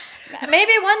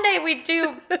maybe one day we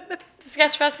do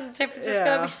Sketchfest in San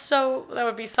Francisco. That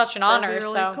would be such an honor. That'd be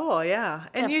really cool, yeah.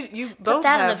 And you both put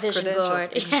that have on the vision credentials.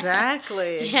 board.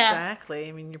 Exactly.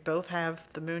 I mean, you both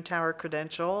have the Moon Tower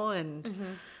credential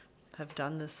and have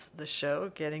done the show,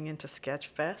 getting into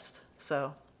Sketchfest.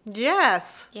 So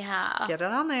yes, get it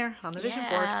on there on the vision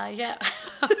board. Yeah.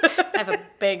 I have a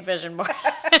big vision board.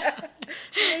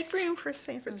 Make room for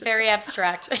San Francisco. Very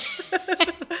abstract.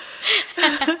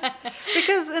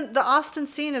 Because the Austin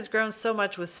scene has grown so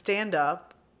much with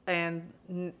stand-up, and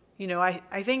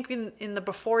I think in the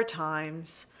before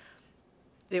times,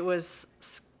 it was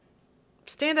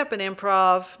stand-up and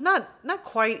improv, not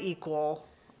quite equal,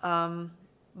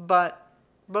 but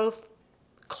both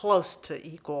close to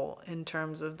equal in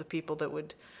terms of the people that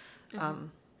would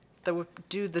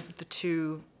do the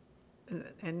two,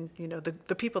 and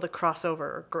the people that cross over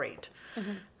are great.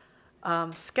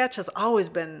 Sketch has always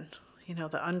been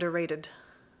the underrated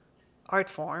art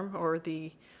form, or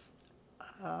the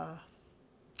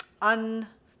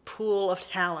unpool of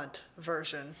talent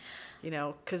version,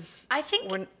 because I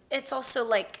think it's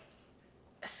also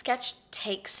sketch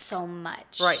takes so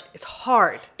much. Right. It's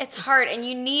hard. It's hard, and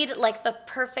you need the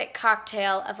perfect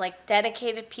cocktail of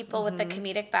dedicated people with a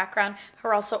comedic background who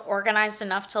are also organized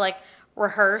enough to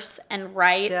rehearse and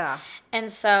write. Yeah.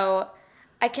 And so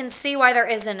I can see why there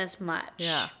isn't as much.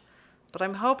 Yeah. But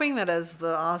I'm hoping that as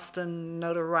the Austin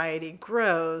notoriety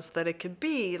grows, that it could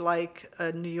be like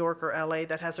a New York or LA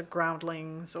that has a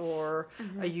Groundlings or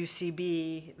a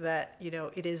UCB that,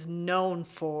 it is known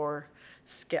for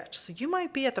sketch. So you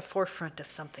might be at the forefront of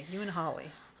something, you and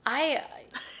Holly.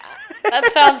 That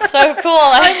sounds so cool.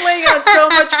 I'm laying on so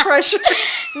much pressure.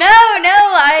 No,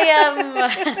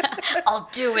 I'll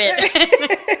do it.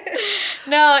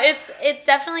 No, it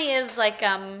definitely is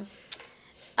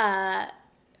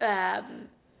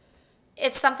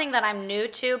it's something that I'm new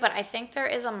to, but I think there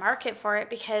is a market for it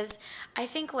because I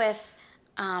think with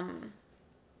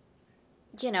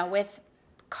with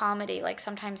comedy, like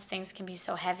sometimes things can be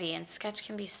so heavy and sketch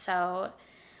can be so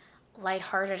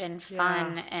lighthearted and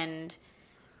fun, and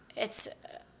it's,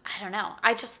 I don't know.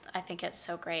 I think it's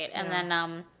so great. And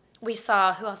then we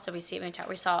saw, who else did we see at Moontower?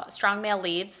 We saw Strong Male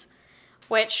Leads,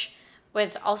 which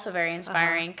was also very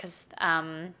inspiring because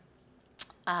I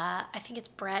think it's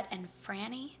Brett and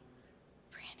Franny.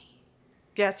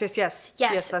 Yes.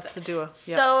 Yes, that's the duo.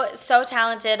 Yep. So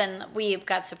talented, and we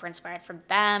got super inspired from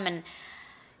them. And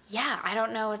I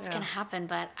don't know what's going to happen,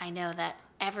 but I know that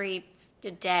every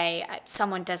day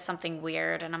someone does something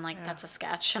weird, and I'm like, that's a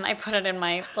sketch, and I put it in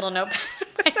my little notepad.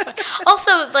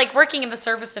 Also, like working in the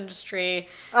service industry,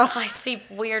 I see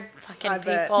weird fucking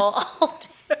people all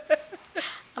day.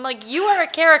 I'm like, you are a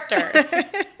character.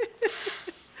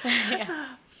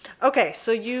 Okay,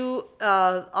 so you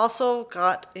also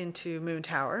got into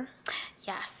Moontower.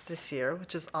 Yes. This year,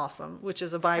 which is awesome, which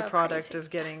is a byproduct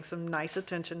of getting some nice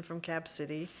attention from Cap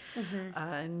City. Mm-hmm.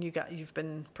 And you've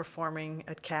been performing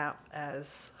at Cap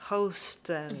as host,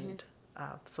 and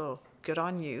so good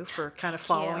on you for kind of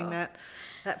following that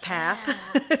path.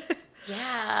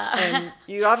 Yeah. And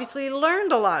you obviously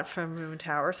learned a lot from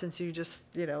Moontower since you just,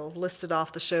 listed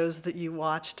off the shows that you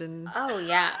watched. And oh,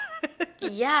 yeah.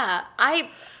 Yeah.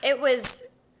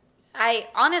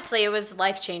 Honestly, it was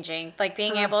life-changing. Like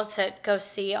being able to go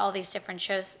see all these different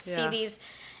shows, see these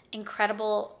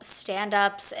incredible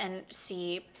stand-ups, and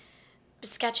see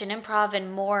sketch and improv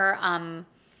and more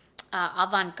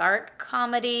avant-garde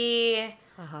comedy.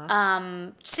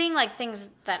 Seeing like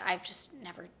things that I've just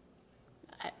never,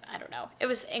 I don't know. It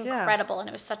was incredible, and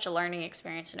it was such a learning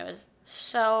experience, and it was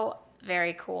so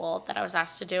very cool that I was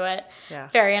asked to do it. Yeah.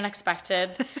 Very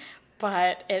unexpected.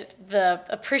 But the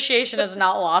appreciation is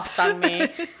not lost on me.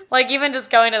 Like, even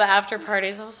just going to the after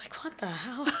parties, I was like, what the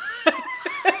hell?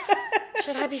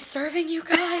 Should I be serving you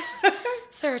guys?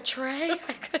 Is there a tray?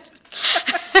 I could.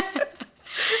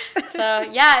 So,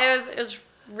 it was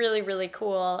really, really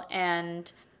cool.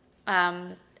 And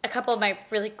a couple of my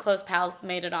really close pals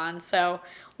made it on. So,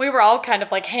 we were all kind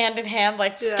of like hand in hand,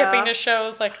 like skipping to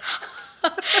shows. Like,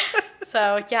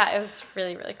 so, it was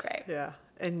really, really great. Yeah.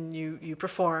 And you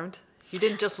performed. You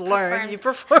didn't just learn, you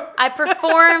performed. I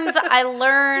performed, I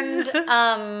learned,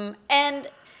 and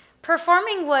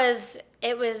performing the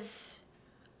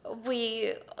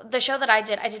show that I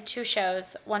did 2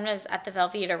 shows. One was at the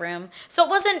Velveeta Room. So it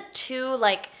wasn't too,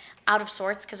 like, out of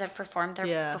sorts because I've performed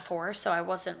there before, so I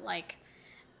wasn't, like,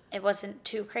 it wasn't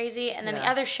too crazy. And then the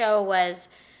other show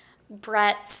was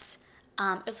Brett's,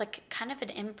 it was like kind of an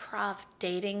improv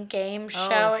dating game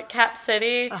show at Cap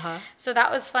City. So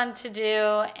that was fun to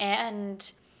do,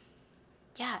 and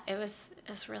it was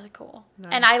really cool.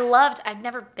 Nice. And I'd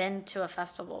never been to a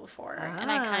festival before,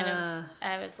 and I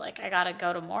was like, I gotta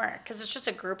go to more, because it's just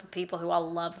a group of people who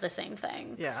all love the same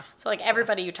thing. Yeah. So like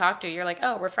everybody you talk to, you're like,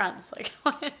 oh, we're friends. Like.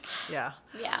 Yeah.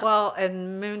 Well,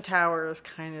 and Moontower is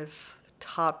kind of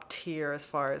top tier as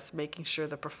far as making sure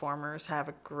the performers have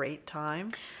a great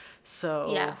time.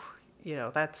 So,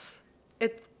 that's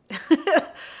it.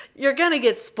 You're going to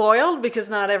get spoiled because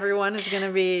not everyone is going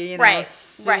to be,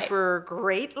 super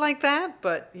great like that.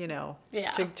 But,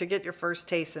 to get your first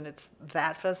taste, and it's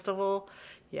that festival,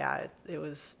 it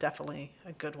was definitely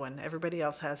a good one. Everybody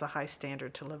else has a high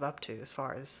standard to live up to as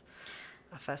far as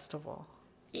a festival.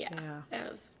 Yeah. It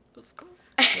was cool.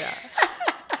 Yeah.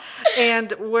 And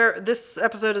this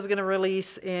episode is going to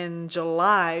release in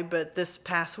July, but this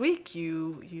past week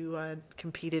you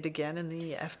competed again in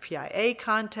the FPIA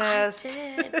contest. I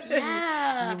did,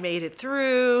 yeah. You made it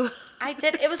through. I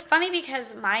did. It was funny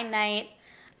because my night,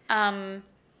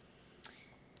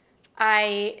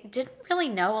 I didn't really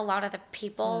know a lot of the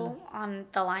people on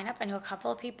the lineup. I knew a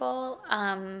couple of people,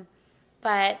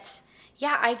 but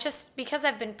because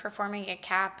I've been performing at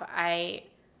Cap,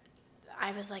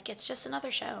 I was like, it's just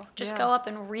another show. Just go up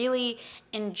and really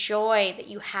enjoy that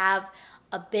you have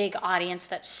a big audience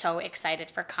that's so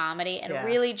excited for comedy, and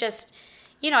really just,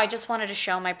 I just wanted to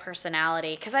show my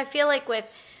personality. Because I feel like with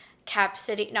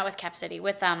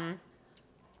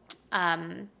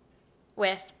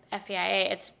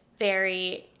FPIA, it's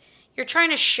very, you're trying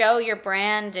to show your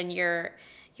brand and your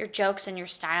jokes and your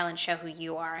style and show who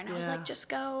you are. And I was like, just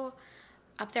go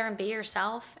up there and be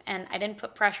yourself. And I didn't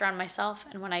put pressure on myself,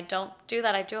 and when I don't do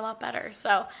that, I do a lot better.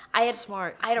 So I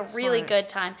had a really good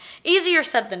time. Easier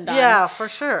said than done. Yeah, for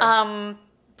sure.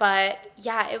 But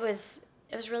it was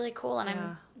really cool, and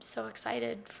I'm so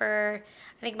excited for,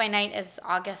 I think my night is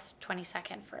August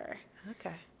 22nd for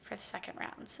the second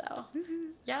round. So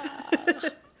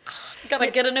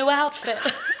gotta get a new outfit.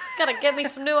 gotta get me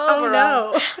some new Oh,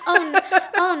 overalls. no.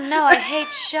 Oh no, I hate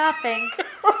shopping.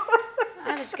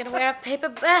 I'm just gonna wear a paper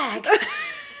bag.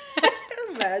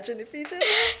 Imagine if you did.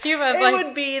 You would, It like,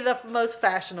 would be the most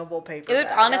fashionable paper it would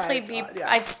bag. honestly I be, thought, yeah.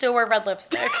 I'd still wear red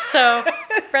lipstick. So,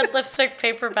 red lipstick,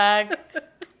 paper bag.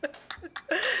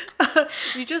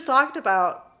 You just talked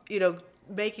about,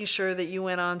 making sure that you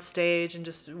went on stage and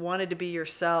just wanted to be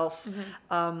yourself.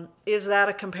 Is that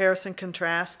a comparison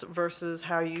contrast versus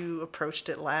how you approached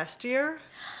it last year?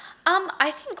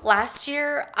 I think last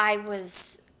year I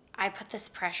put this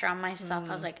pressure on myself.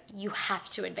 I was like, you have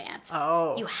to advance.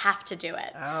 Oh. You have to do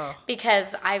it. Oh.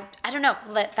 Because I don't know,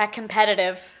 that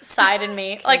competitive side in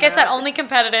me. Like I said, only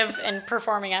competitive in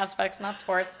performing aspects, not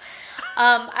sports.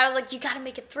 I was like, you got to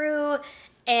make it through.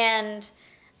 And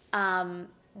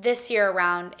this year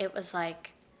around, it was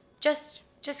like, just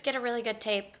get a really good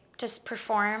tape, just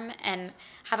perform and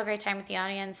have a great time with the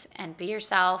audience and be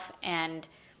yourself and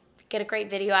get a great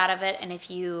video out of it. And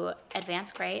if you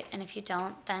advance, great. And if you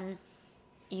don't, then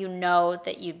you know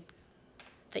that you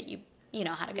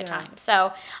had a good time.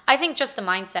 So I think just the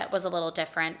mindset was a little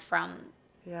different from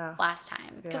last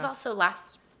time. Because also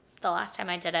the last time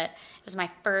I did it, it was my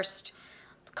first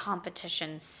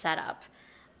competition setup.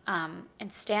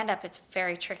 And stand-up, it's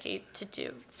very tricky to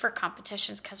do for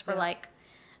competitions because we're like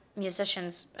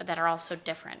musicians that are also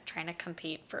different, trying to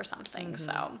compete for something.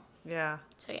 So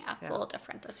it's a little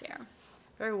different this year.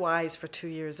 Very wise for 2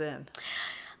 years in.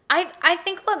 I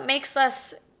think what makes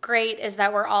us great is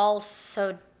that we're all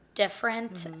so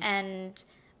different, and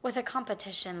with a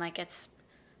competition, like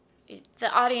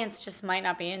the audience just might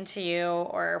not be into you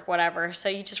or whatever. So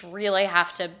you just really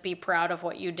have to be proud of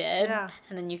what you did. Yeah.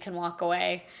 And then you can walk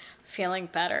away feeling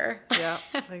better. Yeah,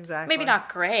 exactly. Maybe not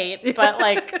great, but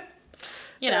like,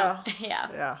 yeah.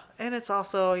 Yeah. And it's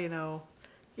also,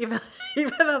 even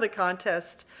though the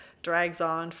contest drags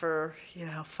on for,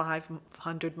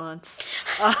 500 months,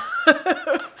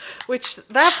 which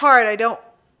that part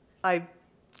I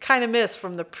kind of miss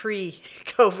from the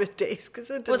pre-COVID days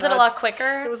because was it a lot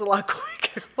quicker? It was a lot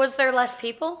quicker. Was there less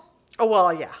people? Oh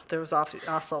well, yeah. There was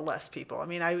also less people. I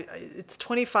mean, it's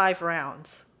 25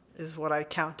 rounds is what I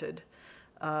counted,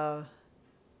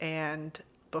 and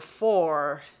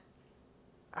before,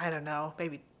 I don't know,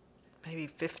 maybe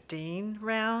 15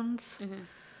 rounds.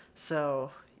 So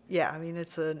yeah, I mean,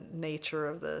 it's a nature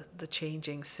of the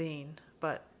changing scene,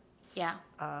 but yeah,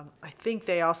 I think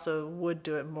they also would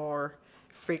do it more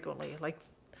frequently. Like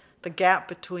the gap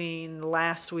between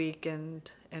last week and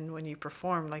when you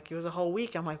performed, like it was a whole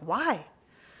week. I'm like, why?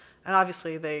 And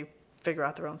obviously they figure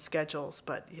out their own schedules,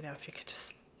 but if you could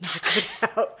just knock it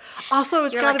out. Also,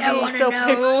 it's got to be so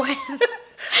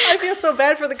I feel so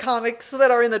bad for the comics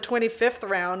that are in the 25th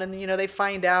round and they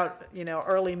find out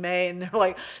early May and they're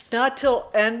like, not till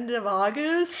end of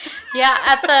August. Yeah,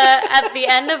 at the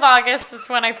end of August is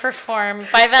when I perform.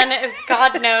 By then,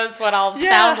 God knows what I'll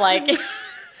sound like.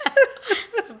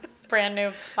 Brand new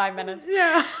 5 minutes.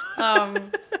 Yeah.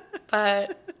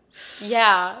 But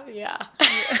yeah.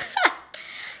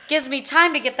 Gives me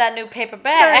time to get that new paper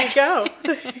bag. There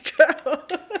you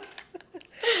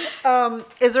go.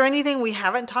 Is there anything we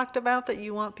haven't talked about that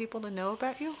you want people to know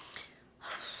about you?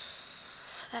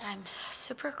 That I'm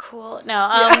super cool.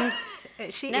 No,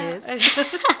 she no. is.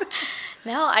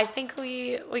 No, I think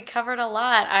we covered a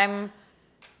lot.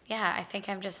 I think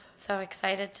I'm just so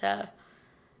excited to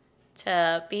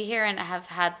be here and have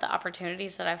had the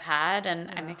opportunities that I've had,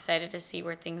 and I'm excited to see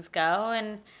where things go,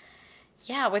 and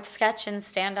with sketch and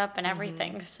stand up and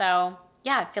everything. So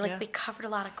I feel like we covered a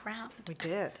lot of ground. We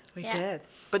did.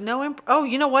 But no oh,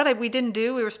 you know what we didn't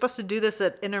do? We were supposed to do this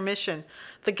at intermission.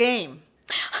 The game.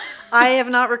 I have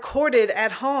not recorded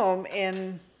at home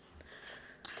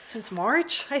since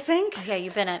March, I think. Oh, yeah,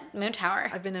 you've been at Moon Tower.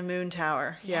 I've been in Moon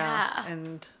Tower,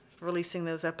 and releasing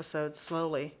those episodes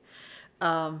slowly.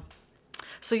 So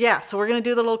we're going to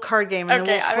do the little card game and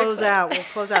then we'll close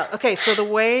out. Okay,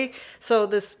 so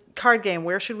this card game,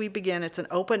 where should we begin? It's an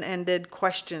open-ended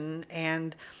question,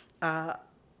 and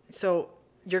so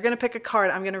you're going to pick a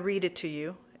card. I'm going to read it to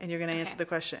you, and you're going to answer the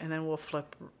question, and then we'll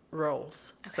flip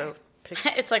roles. Okay. So pick.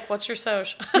 It's like, what's your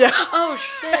social? Yeah. Oh,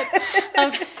 shit.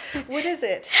 What is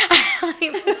it? Let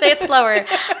me say it slower.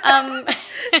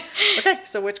 Okay,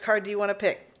 so which card do you want to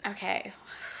pick? Okay.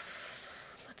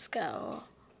 Let's go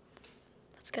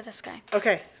this guy.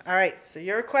 Okay, all right. So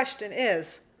your question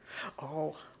is,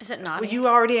 is it naughty? Well, you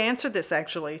already answered this,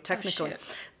 actually, technically. Oh,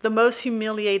 the most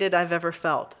humiliated I've ever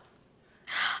felt.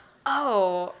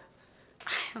 Oh.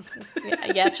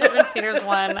 Yeah, Children's Theater's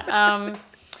one.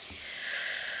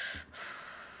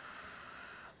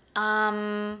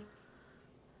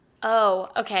 Oh,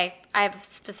 okay. I have a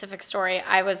specific story.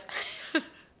 I was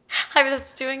I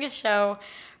was doing a show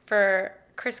for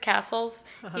Chris Castles.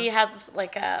 He had this,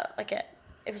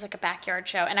 it was like a backyard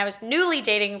show, and I was newly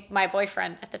dating my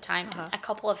boyfriend at the time, and a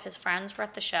couple of his friends were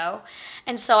at the show,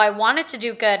 and so I wanted to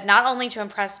do good, not only to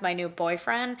impress my new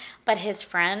boyfriend, but his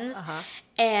friends,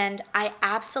 and I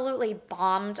absolutely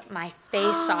bombed my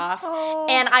face off,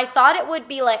 and I thought it would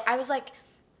be like, I was like,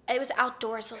 it was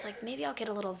outdoors, so I was like, maybe I'll get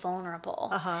a little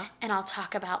vulnerable, and I'll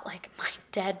talk about like my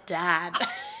dead dad.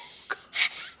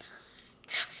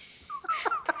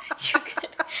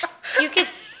 You could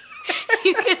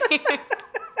hear.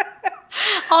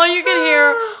 All you could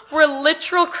hear were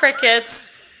literal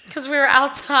crickets because we were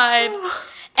outside.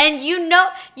 And you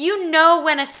know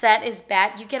when a set is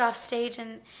bad. You get off stage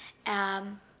and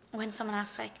when someone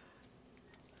asks like,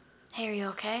 "Hey, are you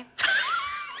okay?"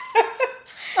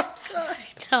 I was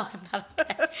like, "No, I'm not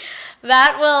okay."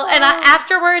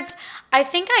 Afterwards, I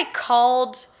think I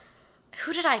called.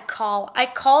 Who did I call? I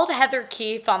called Heather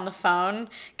Keith on the phone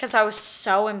because I was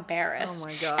so embarrassed. Oh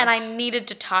my gosh. And I needed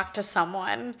to talk to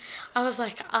someone. I was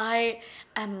like, I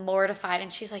am mortified.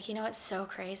 And she's like, you know what's so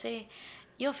crazy?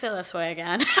 You'll feel this way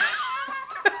again.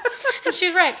 And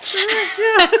she's right.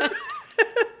 Yeah.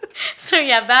 So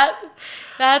yeah,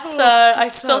 that's I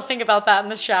still think about that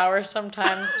in the shower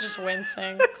sometimes, just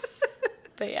wincing.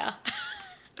 But yeah.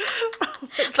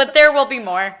 But there will be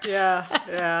more.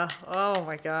 Yeah. Oh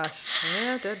my gosh.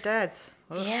 Yeah, dead dads.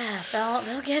 Ugh. Yeah,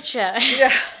 they'll get you.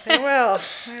 Yeah, they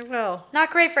will. Not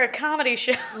great for a comedy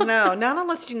show. No, not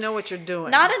unless you know what you're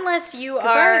doing. Not unless you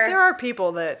are. There are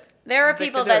people that. There are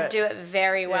people that do it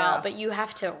very well, Yeah. but you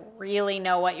have to really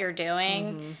know what you're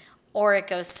doing, or it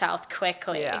goes south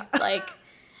quickly. Yeah. Like,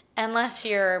 unless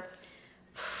you're,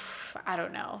 I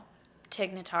don't know,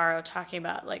 Tig Notaro talking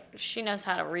about, like, she knows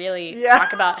how to really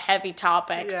talk about heavy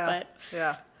topics, but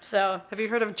so. Have you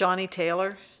heard of Johnny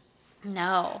Taylor?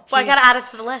 No. Well, I got to add it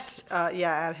to the list.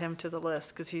 Add him to the list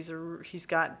because he's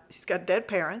got dead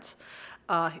parents,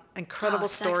 incredible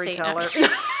Sexy. storyteller.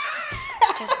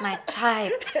 Just my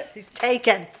type. He's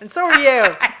taken, and so are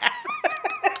you.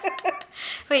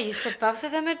 Wait, you said both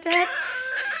of them are dead?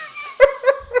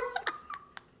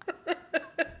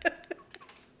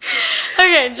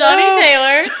 Okay, Johnny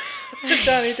Taylor.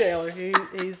 Johnny Taylor.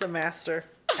 He's a master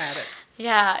at it.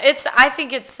 Yeah, I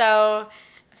think it's so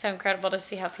incredible to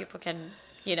see how people can,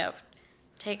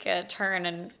 take a turn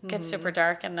and get super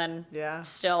dark and then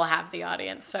still have the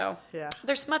audience. So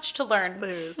there's much to learn.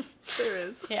 There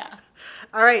is. Yeah.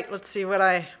 All right, let's see what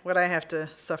I have to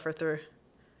suffer through.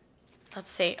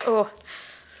 Let's see. Oh,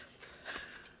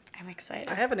 I'm excited.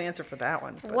 I have an answer for that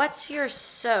one. What's your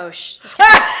soch?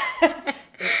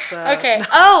 It's, okay.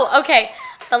 Oh, okay.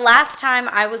 The last time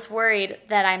I was worried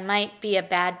that I might be a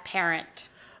bad parent.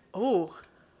 Ooh.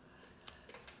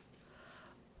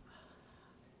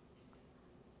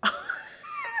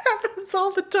 Happens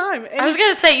all the time. I was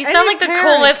going to say, you sound like the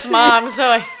coolest mom,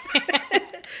 so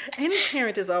Any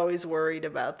parent is always worried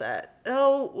about that.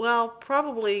 Oh, well,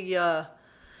 probably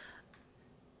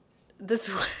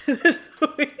this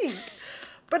week.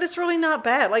 But it's really not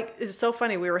bad. Like, it's so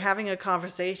funny. We were having a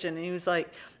conversation, and he was like,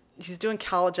 he's doing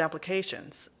college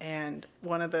applications, and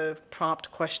one of the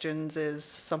prompt questions is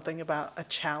something about a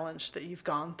challenge that you've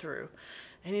gone through.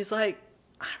 And he's like,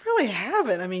 I really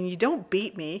haven't. I mean, you don't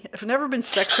beat me. I've never been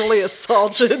sexually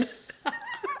assaulted.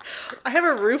 I have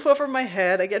a roof over my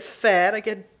head. I get fed. I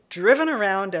get driven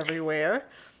around everywhere.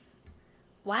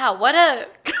 Wow, what a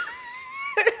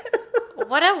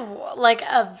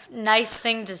nice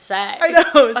thing to say. I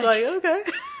know. It's like okay.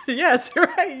 Yes, you're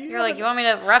right. You're like, you want me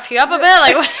to rough you up a bit?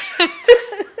 Like, what?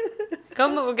 go,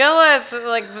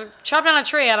 like, chop down a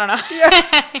tree. I don't know.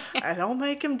 Yeah. I don't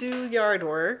make him do yard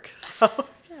work. So,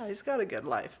 yeah, he's got a good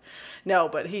life. No,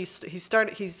 but he's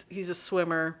a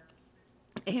swimmer,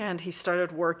 and he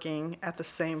started working at the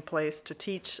same place to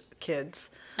teach kids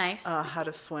how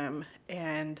to swim.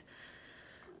 And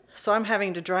so I'm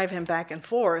having to drive him back and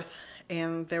forth,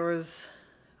 and there was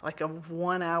like a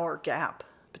 1 hour gap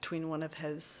between one of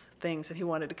his things, and he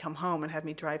wanted to come home and have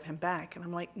me drive him back. And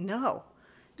I'm like, no,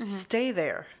 stay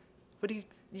there.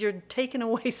 You're taking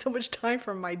away so much time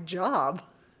from my job.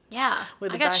 Yeah,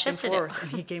 with the back and forth.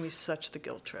 And he gave me such the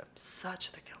guilt trip.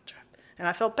 And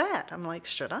I felt bad. I'm like,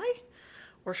 should I?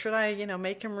 Or should I,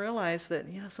 make him realize that,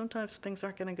 sometimes things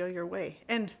aren't going to go your way.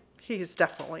 And he has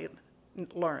definitely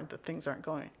learned that things aren't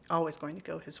always going to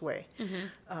go his way.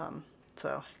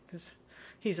 Because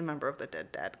he's a member of the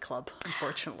Dead Dad Club,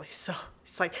 unfortunately. So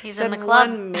it's like he's in the club.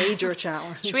 One major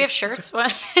challenge. Should we have shirts?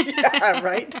 Yeah,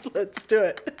 right. Let's do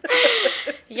it.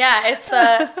 Yeah, it's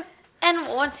and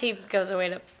once he goes away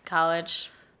to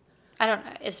college, I don't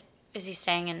know. is he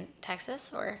staying in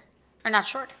Texas or not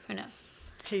sure? Who knows?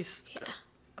 He's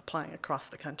applying across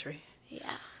the country.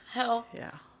 Yeah. He'll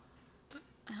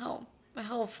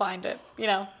find it. You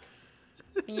know.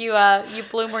 You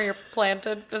bloom where you're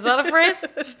planted. Is that a phrase?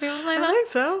 People say that? I think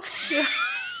so. Yeah.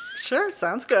 Sure,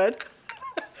 sounds good.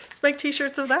 Let's make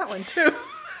t-shirts of that one too.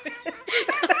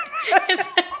 It's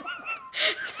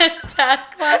a dad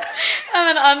clap and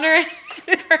then under it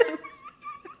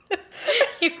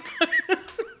you put,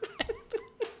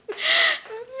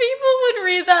 people would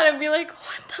read that and be like,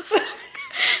 what the fuck?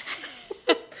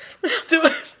 Let's do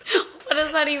it. What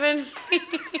does that even mean?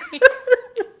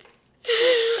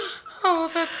 Oh,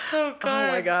 that's so good.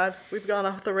 Oh my God, we've gone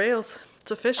off the rails.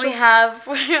 It's official. We have.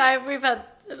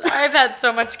 I've had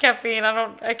so much caffeine.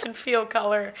 I can feel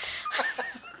color.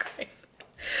 Crazy.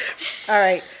 All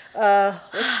right,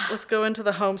 let's go into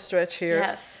the home stretch here.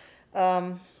 Yes.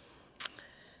 One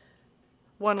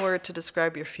word to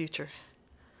describe your future.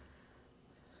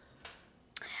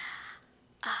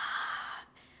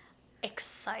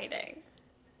 Exciting.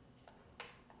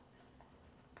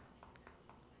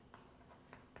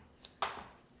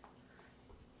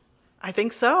 I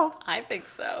think so. I think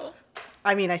so.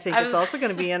 I mean, I think it's also going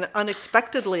to be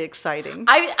unexpectedly exciting.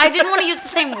 I didn't want to use the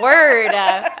same word.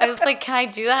 I was like, can I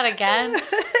do that again?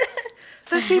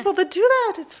 There's people that do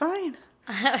that. It's fine.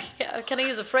 Can I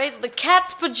use a phrase? The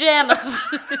cat's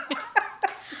pajamas.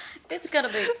 It's going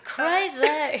to be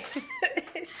crazy.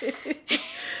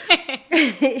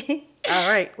 All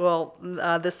right. Well,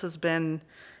 this has been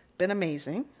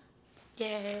amazing.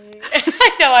 Yay.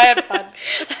 I know, I had fun.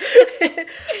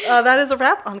 That is a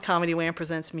wrap on Comedy Wham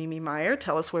Presents Mimi Meier.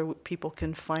 Tell us where people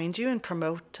can find you and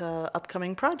promote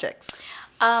upcoming projects.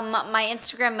 My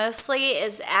Instagram mostly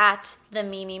is at the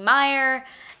Mimi Meier.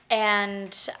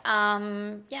 And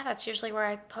that's usually where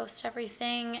I post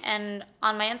everything. And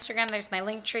on my Instagram, there's my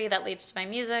link tree that leads to my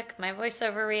music, my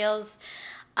voiceover reels.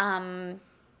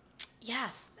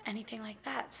 Anything like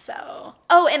that. So,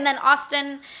 and then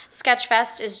Austin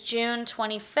Sketchfest is June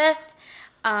 25th.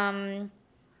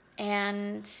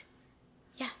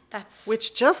 That's...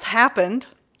 Which just happened.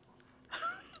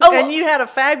 Oh. And you had a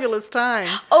fabulous time.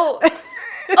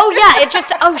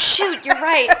 Shoot, you're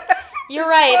right. You're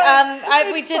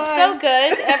right. We did so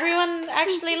good. Everyone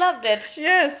actually loved it.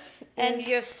 Yes. And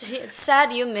it's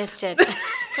sad you missed it.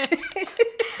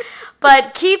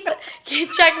 But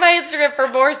check my Instagram for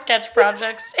more sketch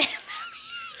projects.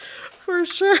 For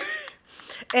sure.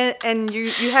 And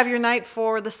you have your night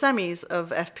for the semis of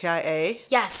FPIA.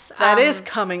 Yes. That is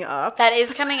coming up. That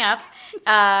is coming up.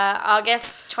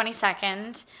 August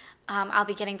 22nd. I'll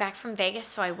be getting back from Vegas,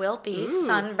 so I will be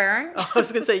sunburned. Oh, I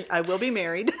was going to say, I will be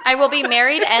married. I will be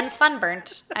married and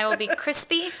sunburnt. I will be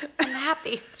crispy and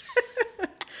happy.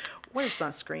 Wear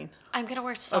sunscreen. I'm going to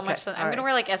wear so much sunscreen. I'm going to right.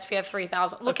 wear like SPF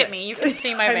 3000. Look at me. You can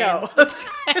see my veins.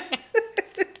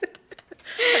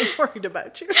 I'm worried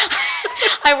about you.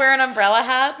 I wear an umbrella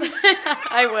hat.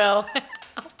 I will.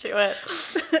 I'll do it.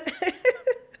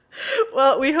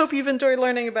 Well, we hope you've enjoyed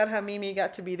learning about how Mimi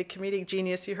got to be the comedic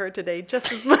genius you heard today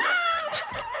just as much,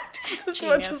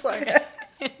 much as I have.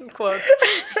 In quotes.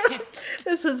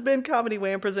 This has been Comedy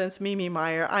Wham Presents Mimi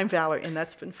Meier. I'm Valerie, and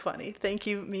that's been funny. Thank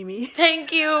you, Mimi.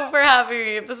 Thank you for having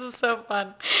me. This is so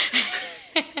fun.